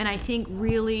 Yeah. And I think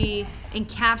really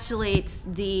encapsulates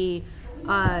the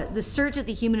search at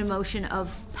the human emotion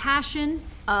of passion,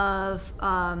 of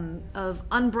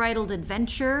unbridled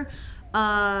adventure,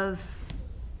 of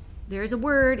there's a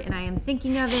word, and I am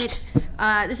thinking of it.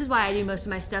 This is why I do most of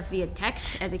my stuff via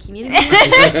text as a community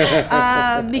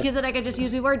manager, because then I can just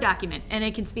use a Word document, and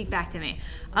it can speak back to me.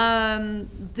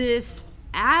 This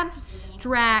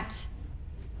abstract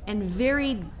and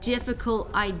very difficult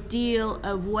ideal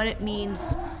of what it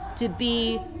means to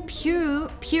be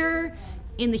pure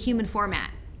in the human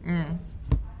format.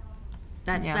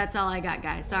 That's all I got,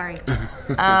 guys. Sorry.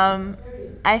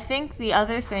 I think the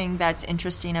other thing that's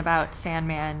interesting about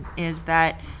Sandman is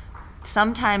that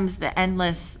sometimes the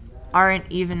Endless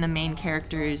aren't even the main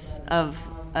characters of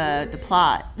the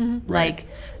plot. Mm-hmm. Like,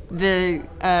 the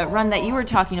run that you were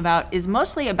talking about is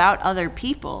mostly about other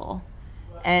people.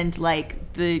 And,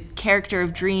 the character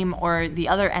of Dream or the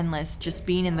other Endless just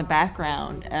being in the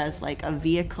background as, a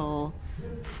vehicle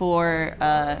for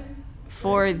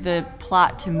the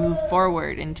plot to move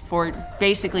forward and for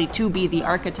basically to be the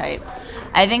archetype.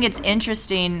 I think it's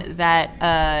interesting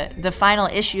that the final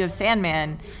issue of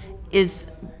Sandman is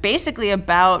basically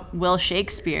about Will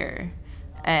Shakespeare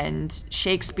and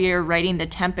Shakespeare writing The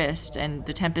Tempest, and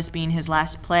The Tempest being his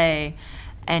last play,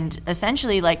 and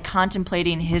essentially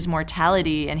contemplating his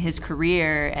mortality and his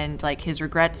career and his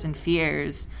regrets and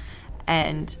fears,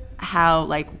 and how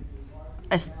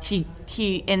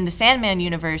he in the Sandman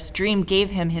universe, Dream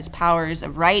gave him his powers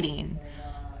of writing,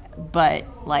 but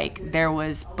there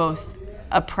was both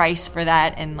a price for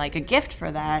that and a gift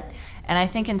for that. And I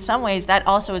think in some ways that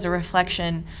also is a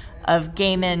reflection of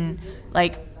Gaiman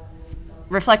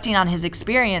reflecting on his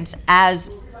experience as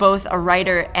both a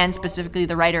writer and specifically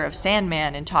the writer of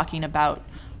Sandman, and talking about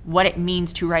what it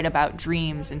means to write about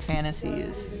dreams and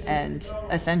fantasies and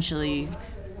essentially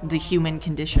the human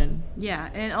condition. Yeah,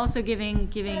 and also giving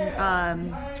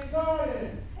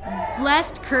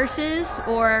blessed curses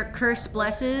or cursed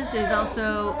blesses is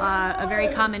also a very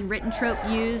common written trope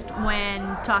used when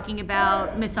talking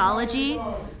about mythology.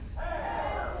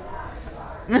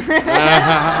 I'm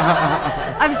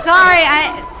sorry,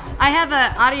 I have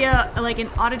an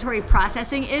auditory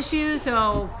processing issue,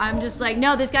 so I'm just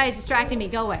no, this guy is distracting me.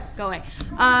 Go away.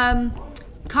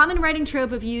 Common writing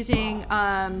trope of using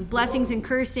blessings and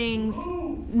cursings,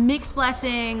 mixed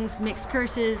blessings, mixed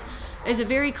curses, is a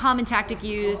very common tactic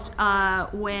used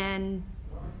when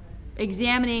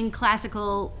examining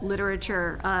classical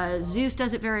literature. Zeus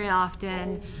does it very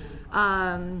often.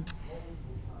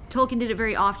 Tolkien did it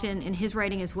very often in his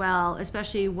writing as well,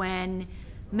 especially when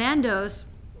Mandos,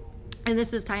 and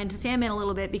this is tied into Sandman a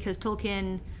little bit because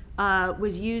Tolkien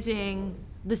was using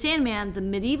the Sandman, the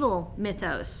medieval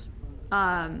mythos,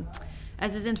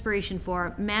 as his inspiration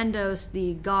for Mandos,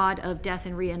 the god of death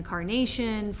and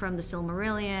reincarnation from the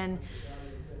Silmarillion.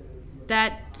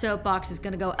 that soapbox is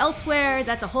going to go elsewhere.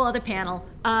 That's a whole other panel.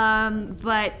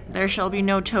 But There shall be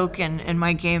no token in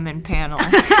my Gaiman panel.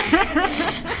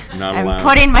 Not I'm allowed.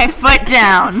 putting my foot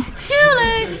down.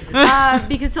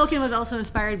 because Tolkien was also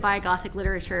inspired by Gothic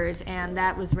literatures, and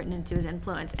that was written into his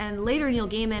influence. And later, Neil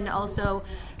Gaiman, also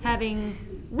having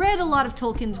read a lot of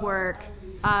Tolkien's work,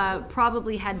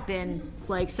 probably had been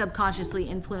like subconsciously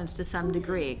influenced to some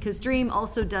degree. Because Dream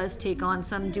also does take on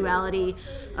some duality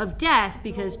of death,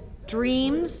 because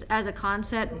dreams as a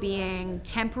concept being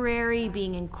temporary,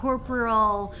 being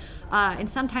incorporeal, and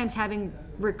sometimes having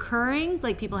recurring,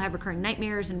 like people have recurring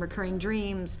nightmares and recurring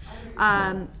dreams,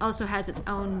 also has its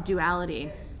own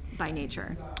duality by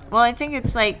nature. Well, I think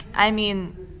it's like, I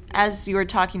mean, as you were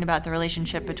talking about the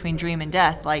relationship between dream and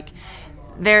death, like,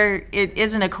 it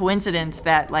isn't a coincidence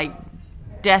that, like,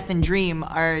 death and dream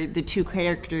are the two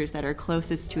characters that are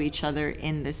closest to each other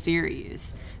in the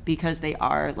series, because they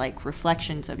are like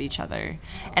reflections of each other.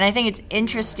 And I think it's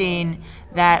interesting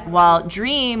that while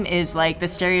Dream is like the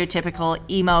stereotypical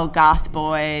emo goth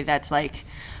boy that's like,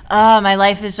 oh, my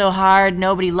life is so hard,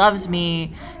 nobody loves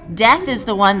me, Death is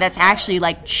the one that's actually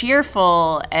like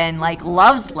cheerful and like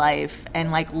loves life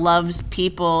and like loves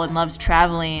people and loves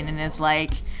traveling and is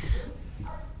like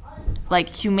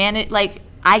humanity, like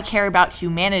I care about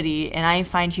humanity and I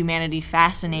find humanity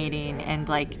fascinating, and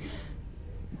like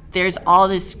there's all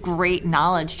this great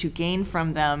knowledge to gain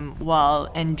from them,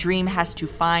 and Dream has to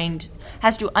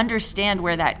understand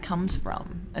where that comes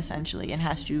from, essentially, and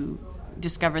has to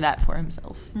discover that for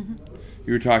himself. Mm-hmm.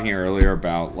 You were talking earlier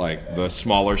about like the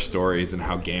smaller stories and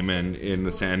how Gaiman in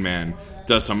The Sandman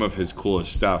does some of his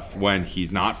coolest stuff when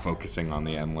he's not focusing on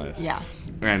the endless. Yeah.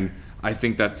 And I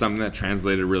think that's something that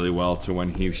translated really well to when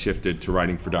he shifted to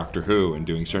writing for Doctor Who and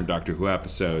doing certain Doctor Who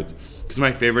episodes. Because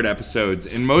my favorite episodes,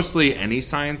 in mostly any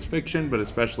science fiction, but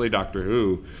especially Doctor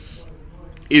Who,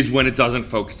 is when it doesn't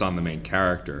focus on the main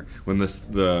character. When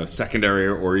the secondary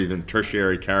or even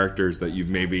tertiary characters that you've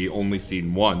maybe only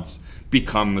seen once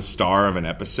become the star of an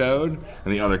episode,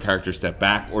 and the other characters step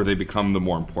back, or they become the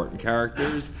more important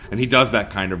characters. And he does that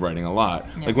kind of writing a lot.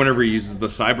 Yeah. Like whenever he uses the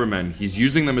Cybermen, he's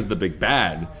using them as the big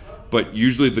bad, but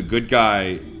usually the good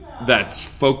guy that's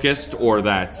focused or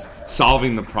that's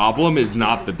solving the problem is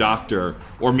not the doctor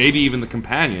or maybe even the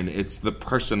companion. It's the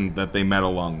person that they met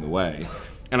along the way.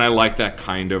 And I like that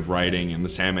kind of writing in The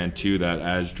Sandman too, that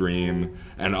as Dream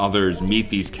and others meet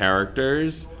these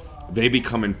characters, they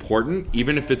become important,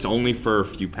 even if it's only for a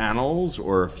few panels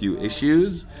or a few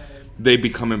issues. They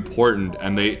become important,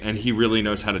 and he really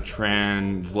knows how to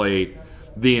translate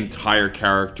the entire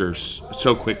character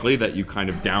so quickly that you kind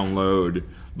of download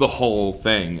the whole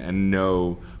thing and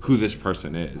know who this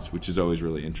person is, which is always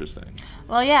really interesting.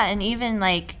 Well, yeah, and even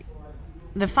like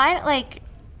the final, like,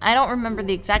 I don't remember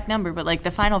the exact number, but like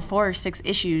the final 4 or 6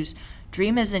 issues,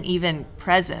 Dream isn't even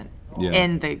present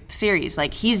in the series.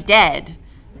 Like, he's dead,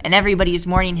 and everybody's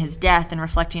mourning his death and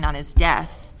reflecting on his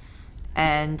death.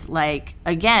 And like,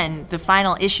 again, the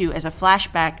final issue is a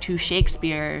flashback to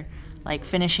Shakespeare, like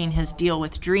finishing his deal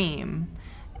with Dream,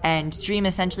 and Dream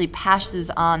essentially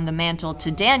passes on the mantle to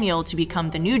Daniel to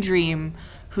become the new Dream,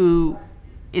 who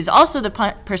is also the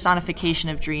personification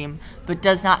of Dream, but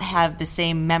does not have the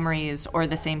same memories or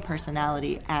the same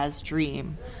personality as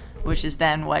Dream, which is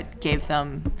then what gave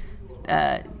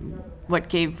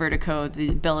Vertigo the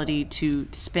ability to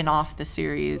spin off the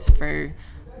series for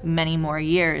many more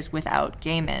years without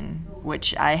Gaiman,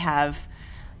 which I have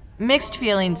mixed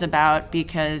feelings about,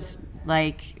 because,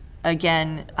 like,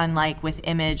 again, unlike with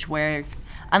Image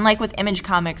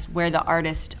Comics, where the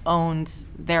artist owns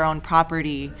their own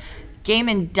property,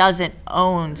 Gaiman doesn't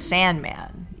own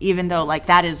Sandman, even though, like,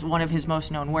 that is one of his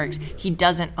most known works. He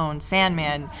doesn't own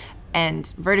Sandman,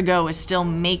 and Vertigo is still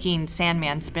making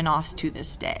Sandman spin-offs to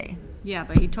this day. Yeah,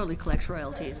 but he totally collects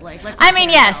royalties. Like,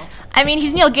 yes. I mean,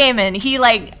 he's Neil Gaiman. He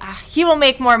will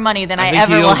make more money than I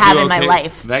ever will have in my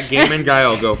life. That Gaiman guy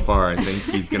will go far. I think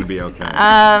he's going to be okay.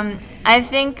 I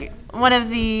think one of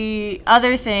the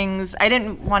other things, I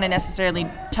didn't want to necessarily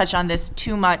touch on this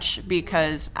too much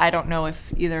because I don't know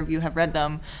if either of you have read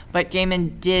them, but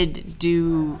Gaiman did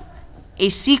do a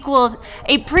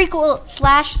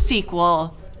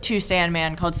prequel/sequel to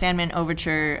Sandman called Sandman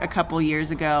Overture a couple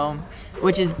years ago,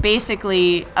 which is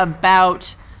basically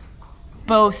about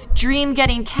both Dream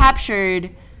getting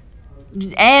captured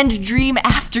and Dream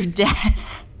after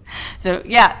death.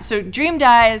 So Dream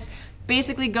dies,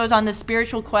 basically goes on the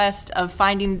spiritual quest of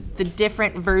finding the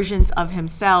different versions of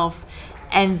himself,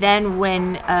 And then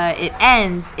when it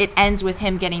ends with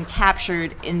him getting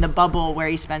captured in the bubble where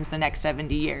he spends the next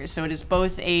 70 years. So it is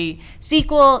both a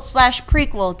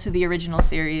sequel/prequel to the original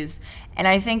series. And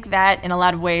I think that, in a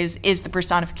lot of ways, is the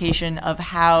personification of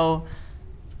how,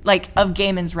 of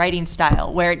Gaiman's writing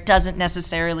style, where it doesn't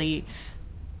necessarily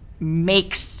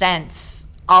make sense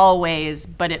always,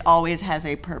 but it always has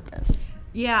a purpose.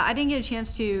 Yeah, I didn't get a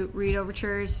chance to read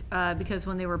Overtures because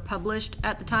when they were published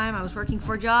at the time, I was working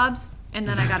 4 jobs, and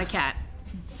then I got a cat.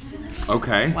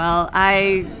 Okay. Well,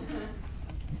 I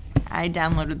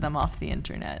downloaded them off the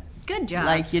internet. Good job.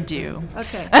 Like you do.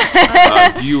 Okay.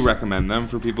 Do you recommend them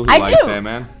for people who I like do.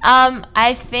 Sandman?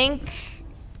 I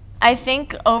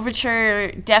think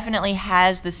Overture definitely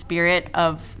has the spirit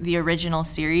of the original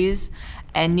series,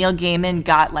 and Neil Gaiman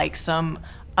got some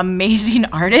amazing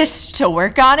artists to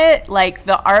work on it.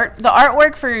 The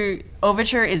artwork for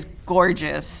Overture is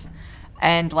gorgeous,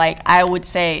 and I would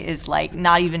say is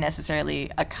not even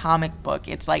necessarily a comic book.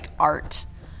 It's art.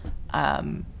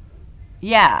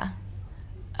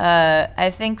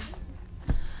 I think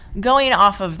going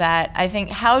off of that, I think,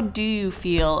 how do you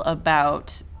feel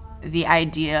about the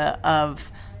idea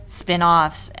of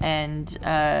spin-offs and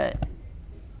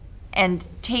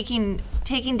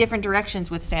taking different directions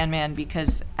with Sandman?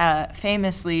 Because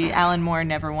famously, Alan Moore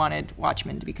never wanted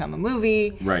Watchmen to become a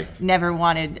movie. Right. Never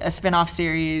wanted a spin-off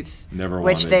series. Never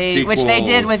which wanted which they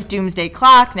did with Doomsday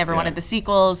Clock. Never wanted the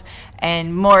sequels.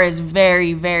 And Moore is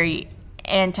very, very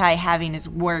anti having his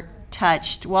work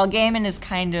touched, while Gaiman is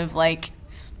kind of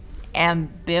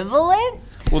ambivalent.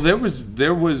 Well, there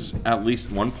was at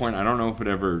least one point, I don't know if it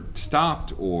ever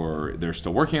stopped or they're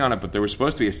still working on it, but there was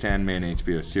supposed to be a Sandman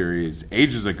HBO series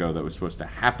ages ago that was supposed to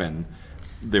happen.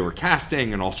 They were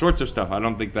casting and all sorts of stuff. I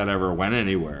don't think that ever went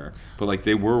anywhere, but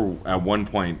they were at one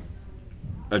point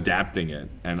adapting it.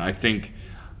 And I think,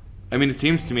 it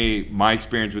seems to me, my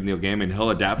experience with Neil Gaiman, he'll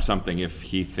adapt something if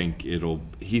he thinks it'll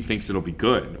be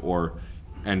good,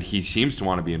 and he seems to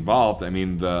want to be involved.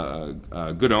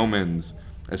 The Good Omens,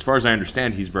 as far as I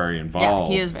understand, he's very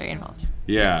involved. Yeah, he is very involved.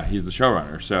 Yeah, Yes. He's the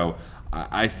showrunner. So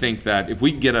I think that if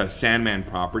we get a Sandman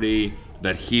property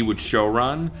that he would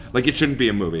showrun, it shouldn't be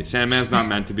a movie. Sandman's not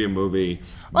meant to be a movie.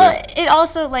 Well, it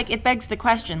also, it begs the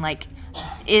question,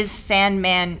 is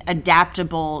Sandman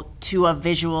adaptable to a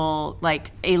visual,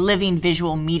 a living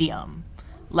visual medium?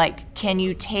 Can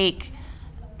you take,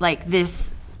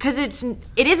 this... Because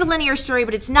it is a linear story,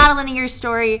 but it's not a linear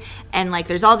story, and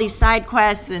there's all these side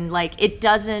quests, and it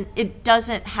doesn't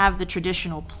have the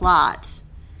traditional plot.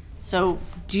 So,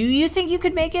 do you think you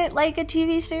could make it a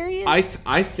TV series?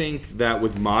 I think that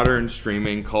with modern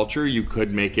streaming culture, you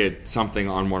could make it something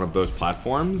on one of those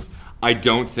platforms. I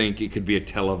don't think it could be a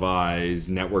televised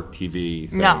network TV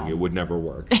thing. No. It would never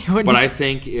work. But I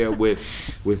think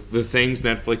with the things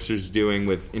Netflix is doing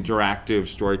with interactive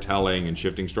storytelling and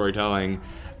shifting storytelling,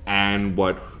 and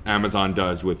what Amazon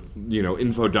does with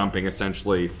info dumping,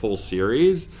 essentially full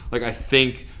series, I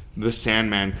think the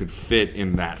Sandman could fit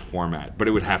in that format, but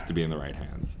it would have to be in the right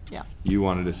hands. Yeah. You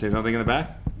wanted to say something in the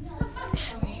back?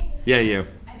 For me, Yeah, you.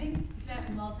 I think that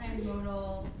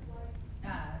multimodal,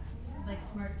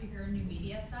 smart speaker, new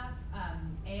media stuff, AR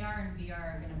and VR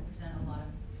are going to present a lot of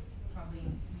probably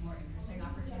more interesting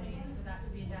opportunities for that to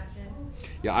be adapted.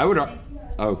 Yeah, I would.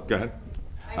 Oh, go ahead.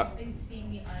 I just think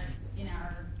seeing the art in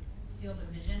our field of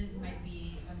vision might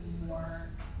be a more,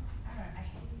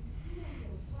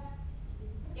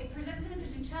 it presents some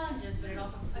interesting challenges, but it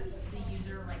also puts the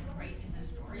user right in the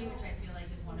story, which I feel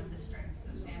is one of the strengths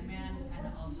of Sandman,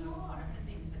 and also one of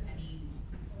the things that any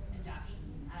adaptation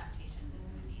is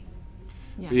going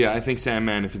to need. Yeah, I think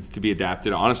Sandman, if it's to be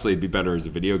adapted, honestly, it'd be better as a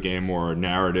video game or a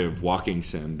narrative walking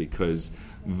sim, because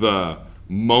the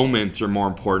moments are more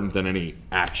important than any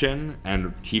action,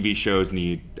 and TV shows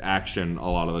need action a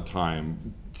lot of the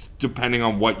time, depending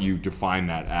on what you define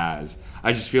that as.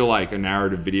 I just feel like a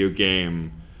narrative video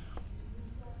game,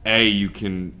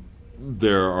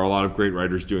 there are a lot of great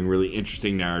writers doing really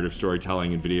interesting narrative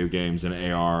storytelling in video games and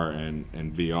AR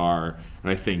and VR,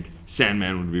 and I think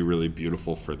Sandman would be really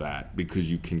beautiful for that,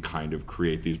 because you can kind of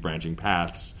create these branching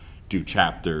paths, do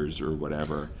chapters or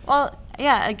whatever. Well,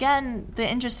 yeah, again, the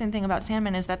interesting thing about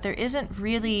Sandman is that there isn't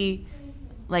really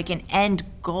an end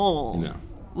goal. No.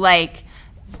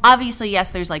 Obviously, yes,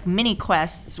 there's mini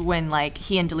quests when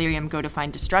he and Delirium go to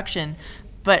find destruction,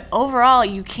 but overall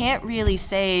you can't really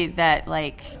say that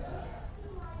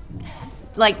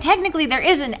technically there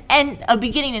is a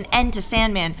beginning and end to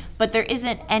Sandman, but there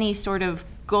isn't any sort of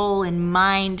goal in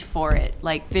mind for it.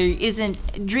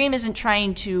 Dream isn't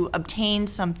trying to obtain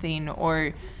something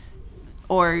or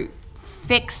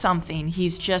fix something.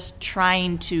 He's just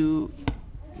trying to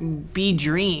be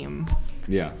Dream?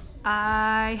 Yeah.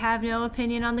 I have no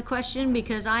opinion on the question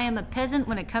because I am a peasant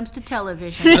when it comes to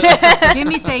television. Hear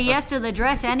me say yes to the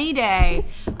dress any day.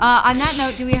 On that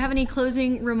note, do we have any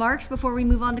closing remarks before we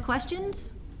move on to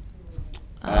questions?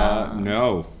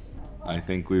 No. I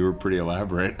think we were pretty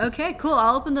elaborate. Okay, cool.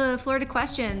 I'll open the floor to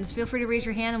questions. Feel free to raise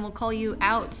your hand and we'll call you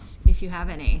out if you have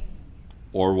any.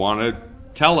 Or want to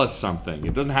tell us something.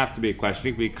 It doesn't have to be a question.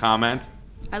 It can be a comment.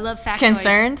 I love factoids.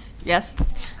 Concerns? Yes. I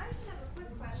just have a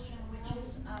quick question, which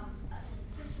is,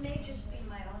 this may just be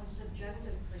my own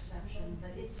subjective perception,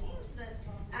 but it seems that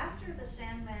after the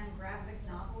Sandman graphic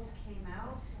novels came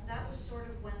out, that was sort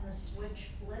of when the switch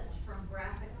flipped from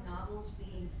graphic novels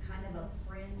being kind of a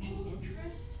fringe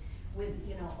interest with,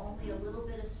 only a little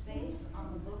bit of space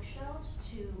on the bookshelves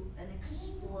to an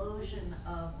explosion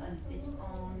of its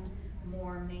own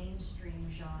more mainstream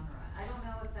genre. I don't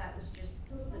know if that was just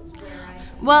where I...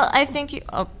 Well, I think you...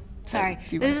 Oh, Sorry.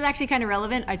 This is actually kind of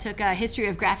relevant. I took a history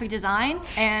of graphic design,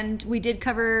 and we did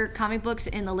cover comic books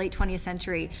in the late 20th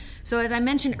century. So as I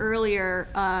mentioned earlier,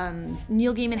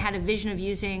 Neil Gaiman had a vision of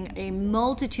using a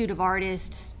multitude of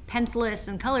artists, pencilists,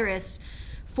 and colorists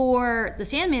for the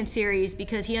Sandman series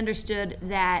because he understood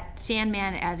that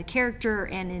Sandman as a character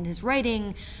and in his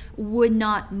writing would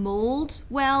not mold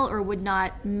well or would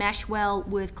not mesh well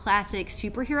with classic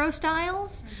superhero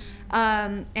styles.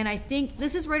 And I think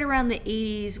this is right around the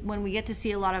 80s when we get to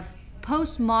see a lot of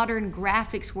postmodern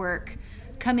graphics work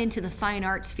come into the fine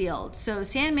arts field. So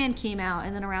Sandman came out,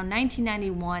 and then around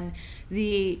 1991,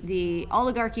 the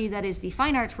oligarchy that is the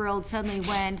fine arts world suddenly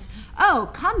went, oh,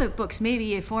 comic books may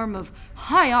be a form of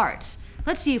high art.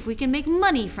 Let's see if we can make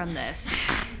money from this.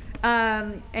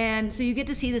 And so you get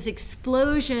to see this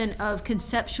explosion of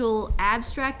conceptual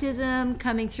abstractism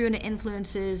coming through, and it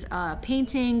influences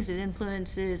paintings, it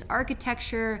influences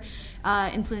architecture,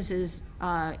 influences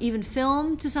even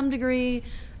film to some degree,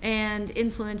 and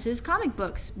influences comic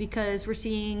books because we're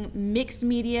seeing mixed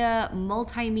media,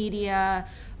 multimedia,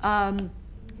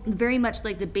 very much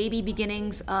like the baby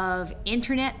beginnings of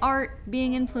internet art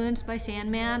being influenced by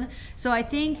Sandman. So I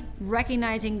think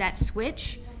recognizing that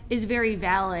switch is very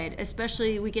valid,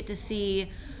 especially we get to see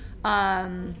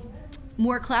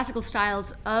more classical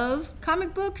styles of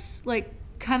comic books, like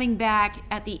coming back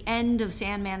at the end of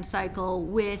Sandman's cycle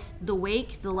with The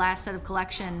Wake, the last set of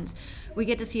collections. We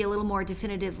get to see a little more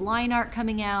definitive line art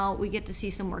coming out. We get to see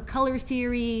some more color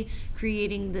theory,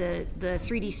 creating the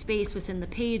 3D space within the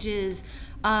pages,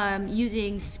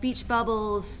 using speech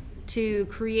bubbles to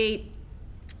create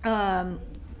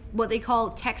what they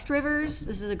call text rivers.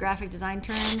 This is a graphic design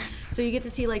term. So you get to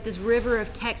see like this river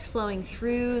of text flowing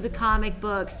through the comic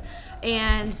books,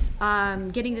 and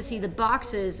getting to see the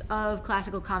boxes of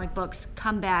classical comic books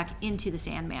come back into the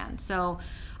Sandman. So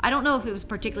I don't know if it was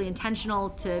particularly intentional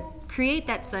to create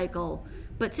that cycle,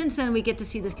 but since then we get to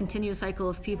see this continuous cycle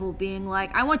of people being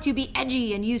like, I want to be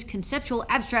edgy and use conceptual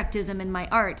abstractism in my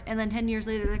art. And then 10 years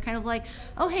later they're kind of like,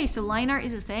 oh hey, so line art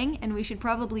is a thing and we should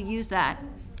probably use that.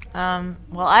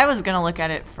 Well, I was going to look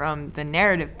at it from the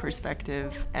narrative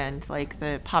perspective and like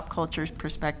the pop culture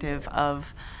perspective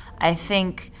of, I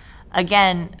think,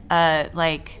 again,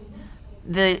 like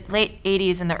the late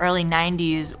 80s and the early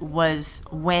 90s was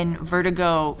when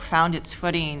Vertigo found its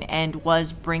footing and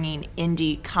was bringing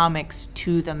indie comics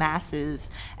to the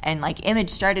masses. And like Image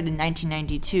started in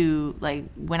 1992, like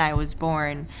when I was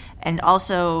born. And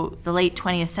also the late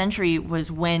 20th century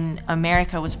was when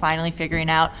America was finally figuring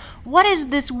out, what is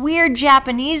this weird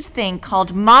Japanese thing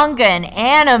called manga and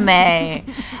anime?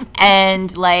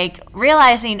 And like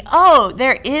realizing, oh,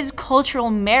 there is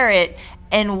cultural merit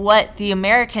in what the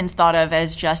Americans thought of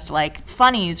as just like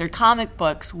funnies or comic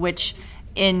books, which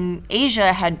in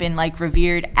Asia had been like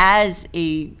revered as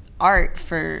a art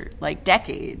for like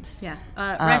decades. Yeah.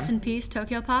 Rest in peace,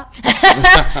 Tokyo Pop.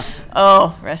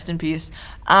 Oh, rest in peace.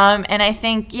 And I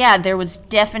think, yeah, that was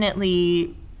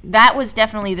definitely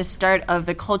the start of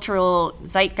the cultural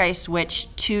zeitgeist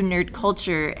switch to nerd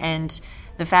culture, and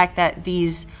the fact that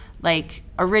these like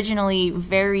originally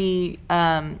very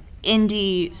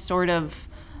indie sort of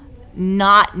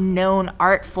not known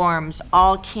art forms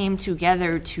all came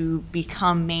together to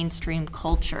become mainstream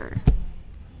culture.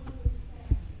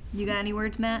 You got any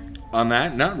words, Matt? On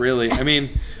that? Not really. I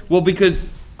mean, well,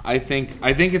 because I think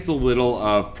it's a little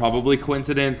of probably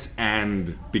coincidence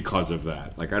and because of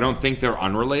that. Like, I don't think they're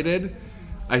unrelated.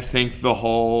 I think the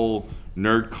whole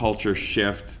nerd culture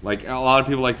shift, like a lot of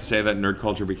people like to say that nerd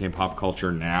culture became pop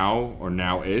culture now or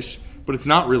now-ish, but it's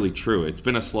not really true. It's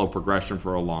been a slow progression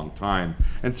for a long time.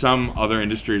 And some other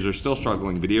industries are still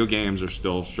struggling. Video games are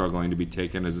still struggling to be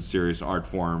taken as a serious art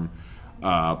form.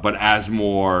 But as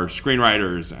more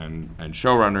screenwriters and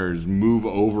showrunners move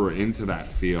over into that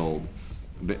field,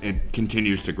 it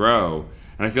continues to grow.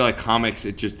 And I feel like comics,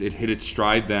 it hit its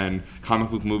stride then. Comic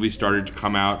book movies started to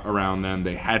come out around then.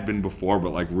 They had been before,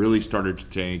 but like really started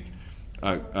to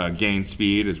gain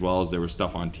speed, as well as there was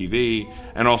stuff on TV,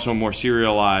 and also more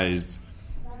serialized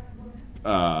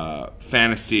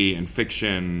fantasy and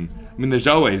fiction. I mean, there's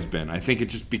always been. I think it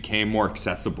just became more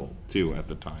accessible, too, at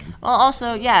the time. Well,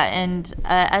 also, yeah, and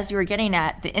as you were getting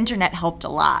at, the internet helped a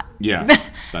lot. Yeah,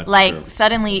 that's like, true.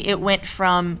 Suddenly it went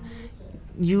from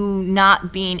you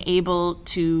not being able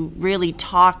to really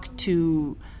talk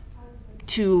to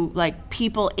like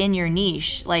people in your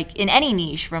niche, like in any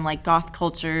niche, from like goth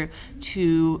culture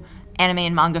to anime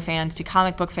and manga fans to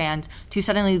comic book fans, to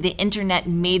suddenly the internet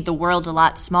made the world a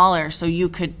lot smaller, so you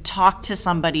could talk to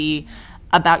somebody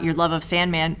about your love of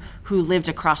Sandman who lived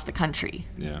across the country.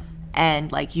 Yeah.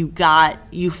 And like you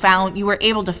were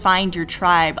able to find your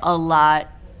tribe a lot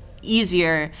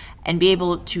easier and be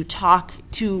able to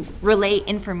relay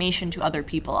information to other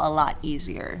people a lot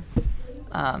easier.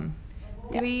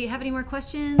 Do we have any more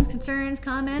questions, concerns,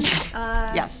 comments?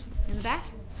 Yes. In the back?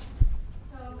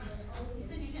 So, you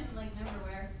said you didn't like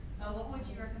Neverwhere. What would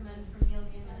you recommend for Neil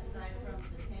Gaiman aside from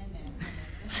The Sandman?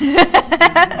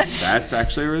 That's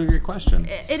actually a really good question.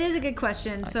 It is a good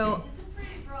question. So, It's a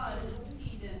pretty broad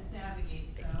sea to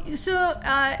navigate, so. So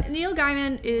Neil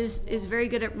Gaiman is very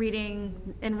good at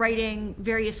reading and writing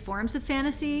various forms of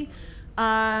fantasy.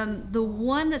 The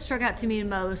one that struck out to me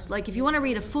most, like if you want to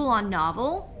read a full-on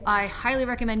novel, I highly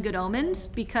recommend Good Omens,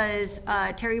 because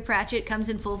Terry Pratchett comes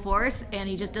in full force and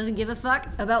he just doesn't give a fuck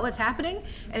about what's happening,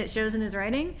 and it shows in his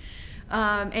writing.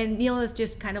 And Neil is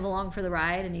just kind of along for the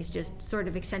ride, and he's just sort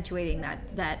of accentuating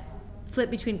that flip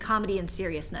between comedy and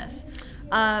seriousness.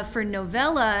 For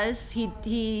novellas,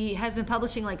 he has been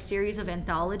publishing like series of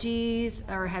anthologies,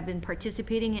 or have been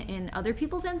participating in other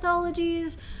people's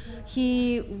anthologies.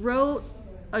 He wrote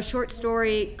a short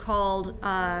story called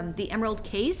The Emerald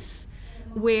Case,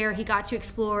 where he got to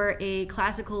explore a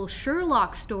classical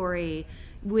Sherlock story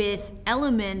with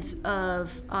elements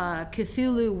of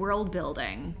Cthulhu world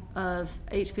building, of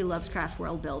H.P. Lovecraft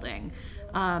world building.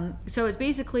 So it's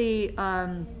basically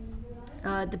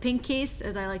the Pink Case,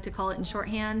 as I like to call it in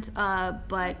shorthand,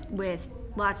 but with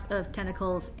lots of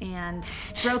tentacles and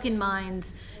broken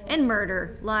minds and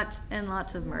murder, lots and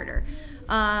lots of murder.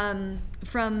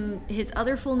 From his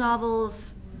other full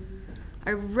novels,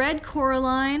 I read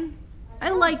Coraline. I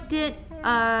liked it,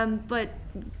 but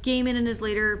Gaiman in his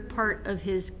later part of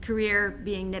his career,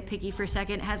 being nitpicky for a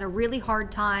second, has a really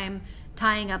hard time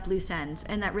tying up loose ends,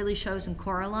 and that really shows in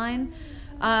Coraline.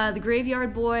 The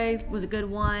Graveyard Boy was a good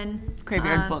one.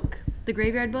 Graveyard Book. The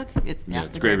Graveyard Book?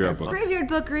 It's Graveyard Book. Graveyard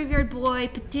Book, Graveyard Boy,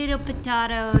 Potato,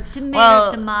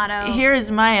 Tomato, Tomato.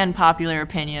 Here's my unpopular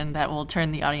opinion that will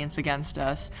turn the audience against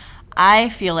us. I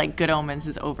feel like Good Omens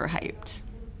is overhyped.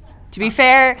 To be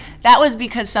fair, that was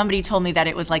because somebody told me that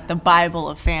it was like the Bible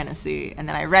of fantasy, and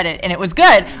then I read it, and it was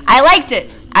good. I liked it.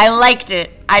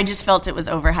 I just felt it was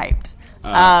overhyped.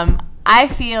 I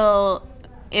feel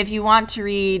if you want to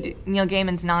read Neil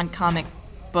Gaiman's non-comic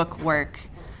book work,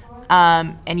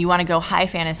 and you want to go high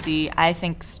fantasy, I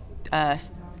think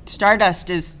Stardust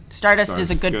is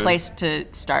a good place to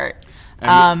start.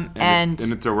 And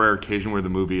it's a rare occasion where the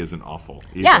movie isn't awful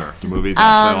either. Yeah. The movie's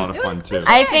actually a lot of fun too.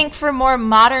 I think for more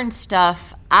modern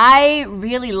stuff, I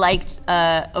really liked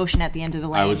Ocean at the End of the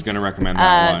Lane. I was going to recommend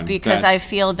that one. Because I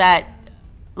feel that,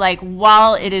 like,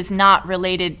 while it is not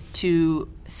related to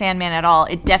Sandman at all,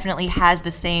 it definitely has the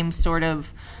same sort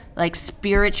of, like,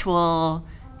 spiritual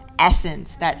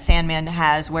essence that Sandman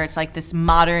has, where it's like this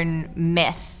modern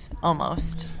myth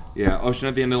almost. Yeah, Ocean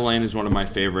at the End of the Lane is one of my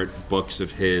favorite books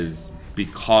of his,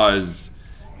 because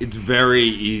it's very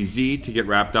easy to get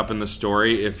wrapped up in the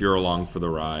story if you're along for the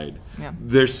ride. Yeah.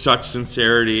 There's such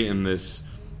sincerity in this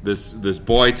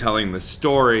boy telling the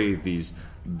story,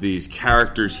 these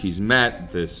characters he's met,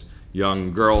 this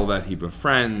young girl that he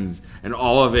befriends, and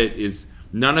all of it is,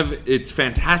 none of it's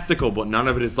fantastical, but none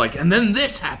of it is like, and then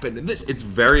this happened, and this. It's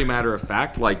very matter of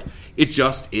fact, like it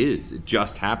just is. It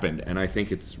just happened, and I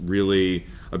think it's really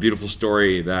a beautiful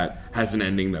story that has an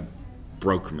ending that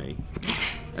broke me,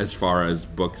 as far as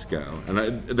books go, and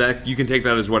that you can take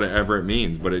that as whatever it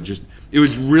means. But it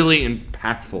was really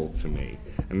impactful to me,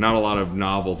 and not a lot of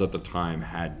novels at the time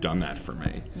had done that for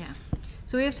me. Yeah.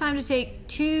 So we have time to take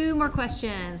 2 more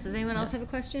questions. Does anyone else have a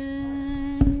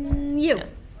question? You.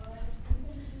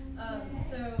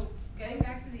 So getting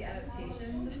back to the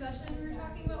adaptation discussion we were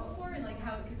talking about before, and like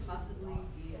how it could possibly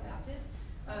be adapted.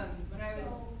 When I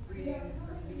was reading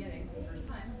from the beginning for the first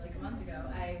time, like a month ago,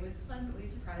 I was pleasantly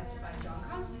surprised to find John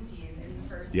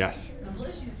Yes. Couple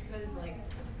issues because like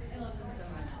I love him so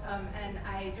much, and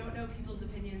I don't know people's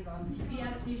opinions on the TV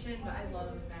adaptation, but I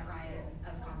love Matt Ryan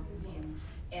as Constantine,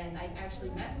 and I actually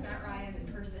met Matt Ryan in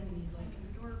person, and he's like an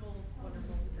adorable,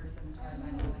 wonderful person as far as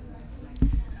I know.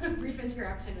 My brief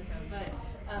interaction with him, but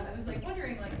I was like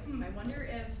wondering, like, I wonder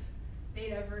if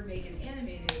they'd ever make an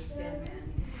animated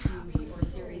Sandman movie or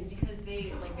series, because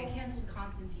they canceled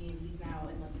Constantine. He's now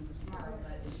in Legends of Tomorrow,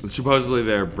 but Supposedly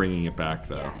they're bringing it back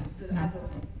though,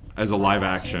 as a live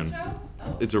action. show?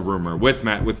 Oh. It's a rumor with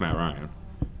Matt Ryan.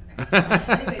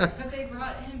 Anyways, but they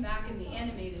brought him back in the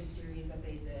animated series that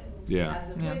they did. Yeah. As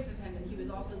the voice of him, and he was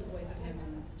also the voice of him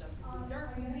in Justice League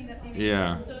Dark movie that they made.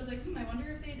 Yeah. So I was like, I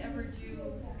wonder if they'd ever do,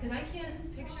 because I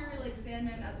can't picture like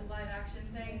Sandman as a live action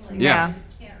thing. Like, Yeah. I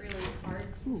just can't really. It's hard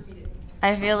to read it.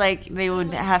 I feel like they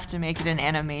would have to make it an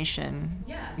animation.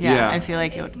 Yeah. Yeah. I feel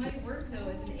like it It would. might work though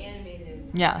as an animated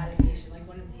Yeah. adaptation, like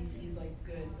one of DC's like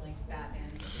good like Batman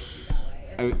movies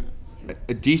that way.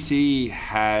 And DC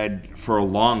had for a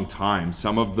long time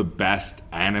some of the best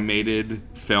animated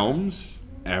films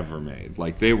ever made.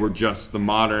 Like they were just the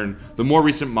more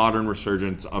recent modern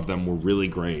resurgence of them were really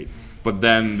great. But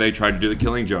then they tried to do The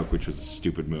Killing Joke, which was a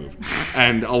stupid move.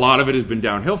 And a lot of it has been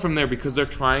downhill from there because they're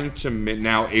trying to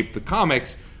now ape the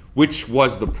comics, which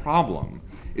was the problem.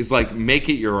 Is like make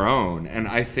it your own. And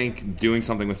I think doing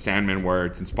something with Sandman where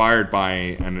it's inspired by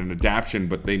an adaptation,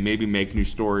 but they maybe make new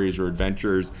stories or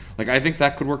adventures, like I think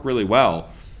that could work really well.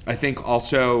 I think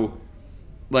also,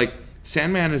 like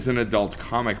Sandman is an adult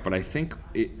comic, but I think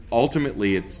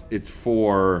ultimately it's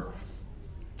for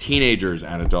teenagers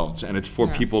and adults, and it's for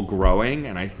people growing.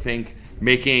 And I think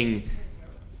making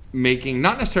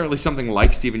not necessarily something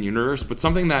like Steven Universe, but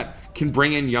something that can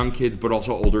bring in young kids but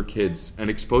also older kids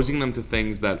and exposing them to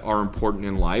things that are important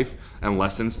in life and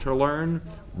lessons to learn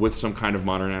with some kind of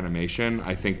modern animation,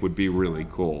 I think would be really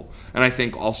cool. And I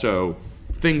think also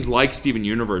things like Steven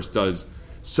Universe does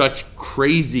such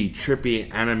crazy,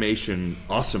 trippy animation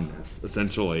awesomeness,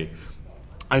 essentially.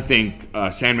 I think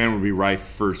Sandman would be rife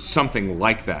for something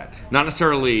like that. Not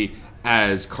necessarily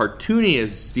as cartoony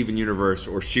as Steven Universe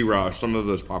or She-Ra or some of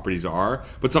those properties are,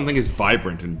 but something as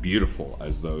vibrant and beautiful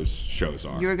as those shows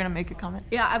are. You were going to make a comment?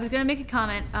 Yeah, I was going to make a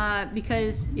comment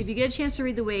because if you get a chance to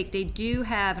read The Wake, they do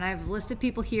have, and I have a list of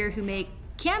people here who make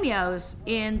cameos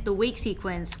in the Wake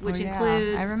sequence, which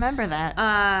includes I remember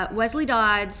that. Wesley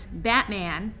Dodds,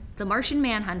 Batman, The Martian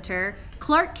Manhunter,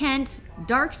 Clark Kent,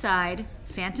 Darkseid,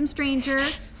 Phantom Stranger,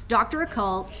 Dr.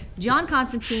 Occult, John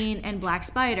Constantine, and Black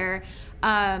Spider.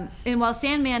 And while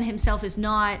Sandman himself is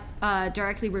not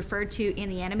directly referred to in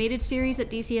the animated series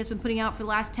that DC has been putting out for the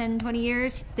last 10, 20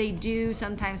 years, they do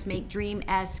sometimes make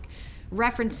Dream-esque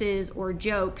references or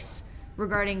jokes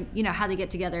regarding, how they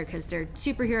get together because they're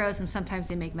superheroes and sometimes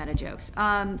they make meta jokes.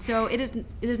 So it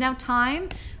is now time.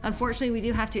 Unfortunately, we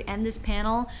do have to end this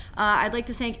panel. I'd like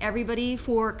to thank everybody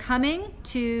for coming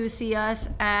to see us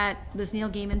at this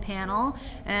Neil Gaiman panel.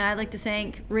 And I'd like to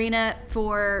thank Raina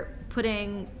for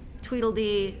putting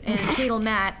Tweedledee and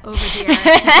Tweedle-Matt over here to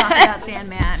talk about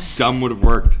Sandman. Dumb would have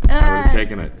worked. I would have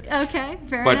taken it. Okay,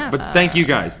 fair enough. But thank you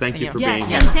guys. Thank you for being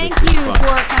here. And thank This was you fun.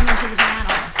 for coming to the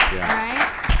panel. Yeah. All right?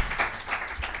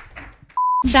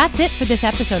 That's it for this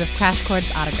episode of Crash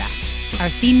Chords Autographs. Our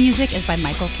theme music is by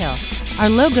Michael Kill. Our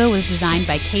logo was designed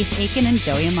by Case Aiken and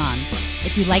Joey Amons.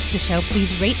 If you liked the show,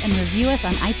 please rate and review us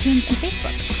on iTunes and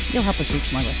Facebook. You'll help us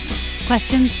reach more listeners.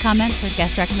 Questions, comments, or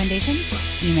guest recommendations?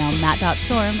 Email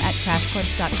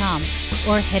matt.storm@crashchords.com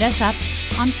or hit us up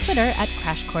on Twitter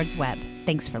 @CrashChordsWeb.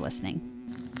 Thanks for listening.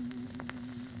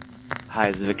 Hi,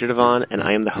 this is Victor Devon, and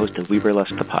I am the host of We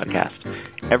Burlesque, the podcast.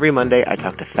 Every Monday, I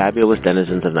talk to fabulous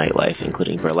denizens of nightlife,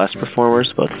 including burlesque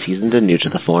performers, both seasoned and new to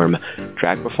the form,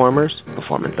 drag performers,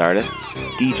 performance artists,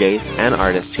 DJs, and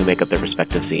artists who make up their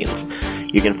respective scenes.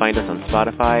 You can find us on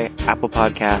Spotify, Apple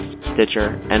Podcasts,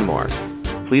 Stitcher, and more.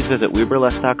 Please visit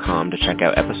WeBurlesque.com to check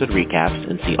out episode recaps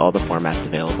and see all the formats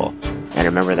available. And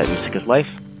remember that music is life.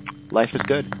 Life is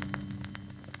good.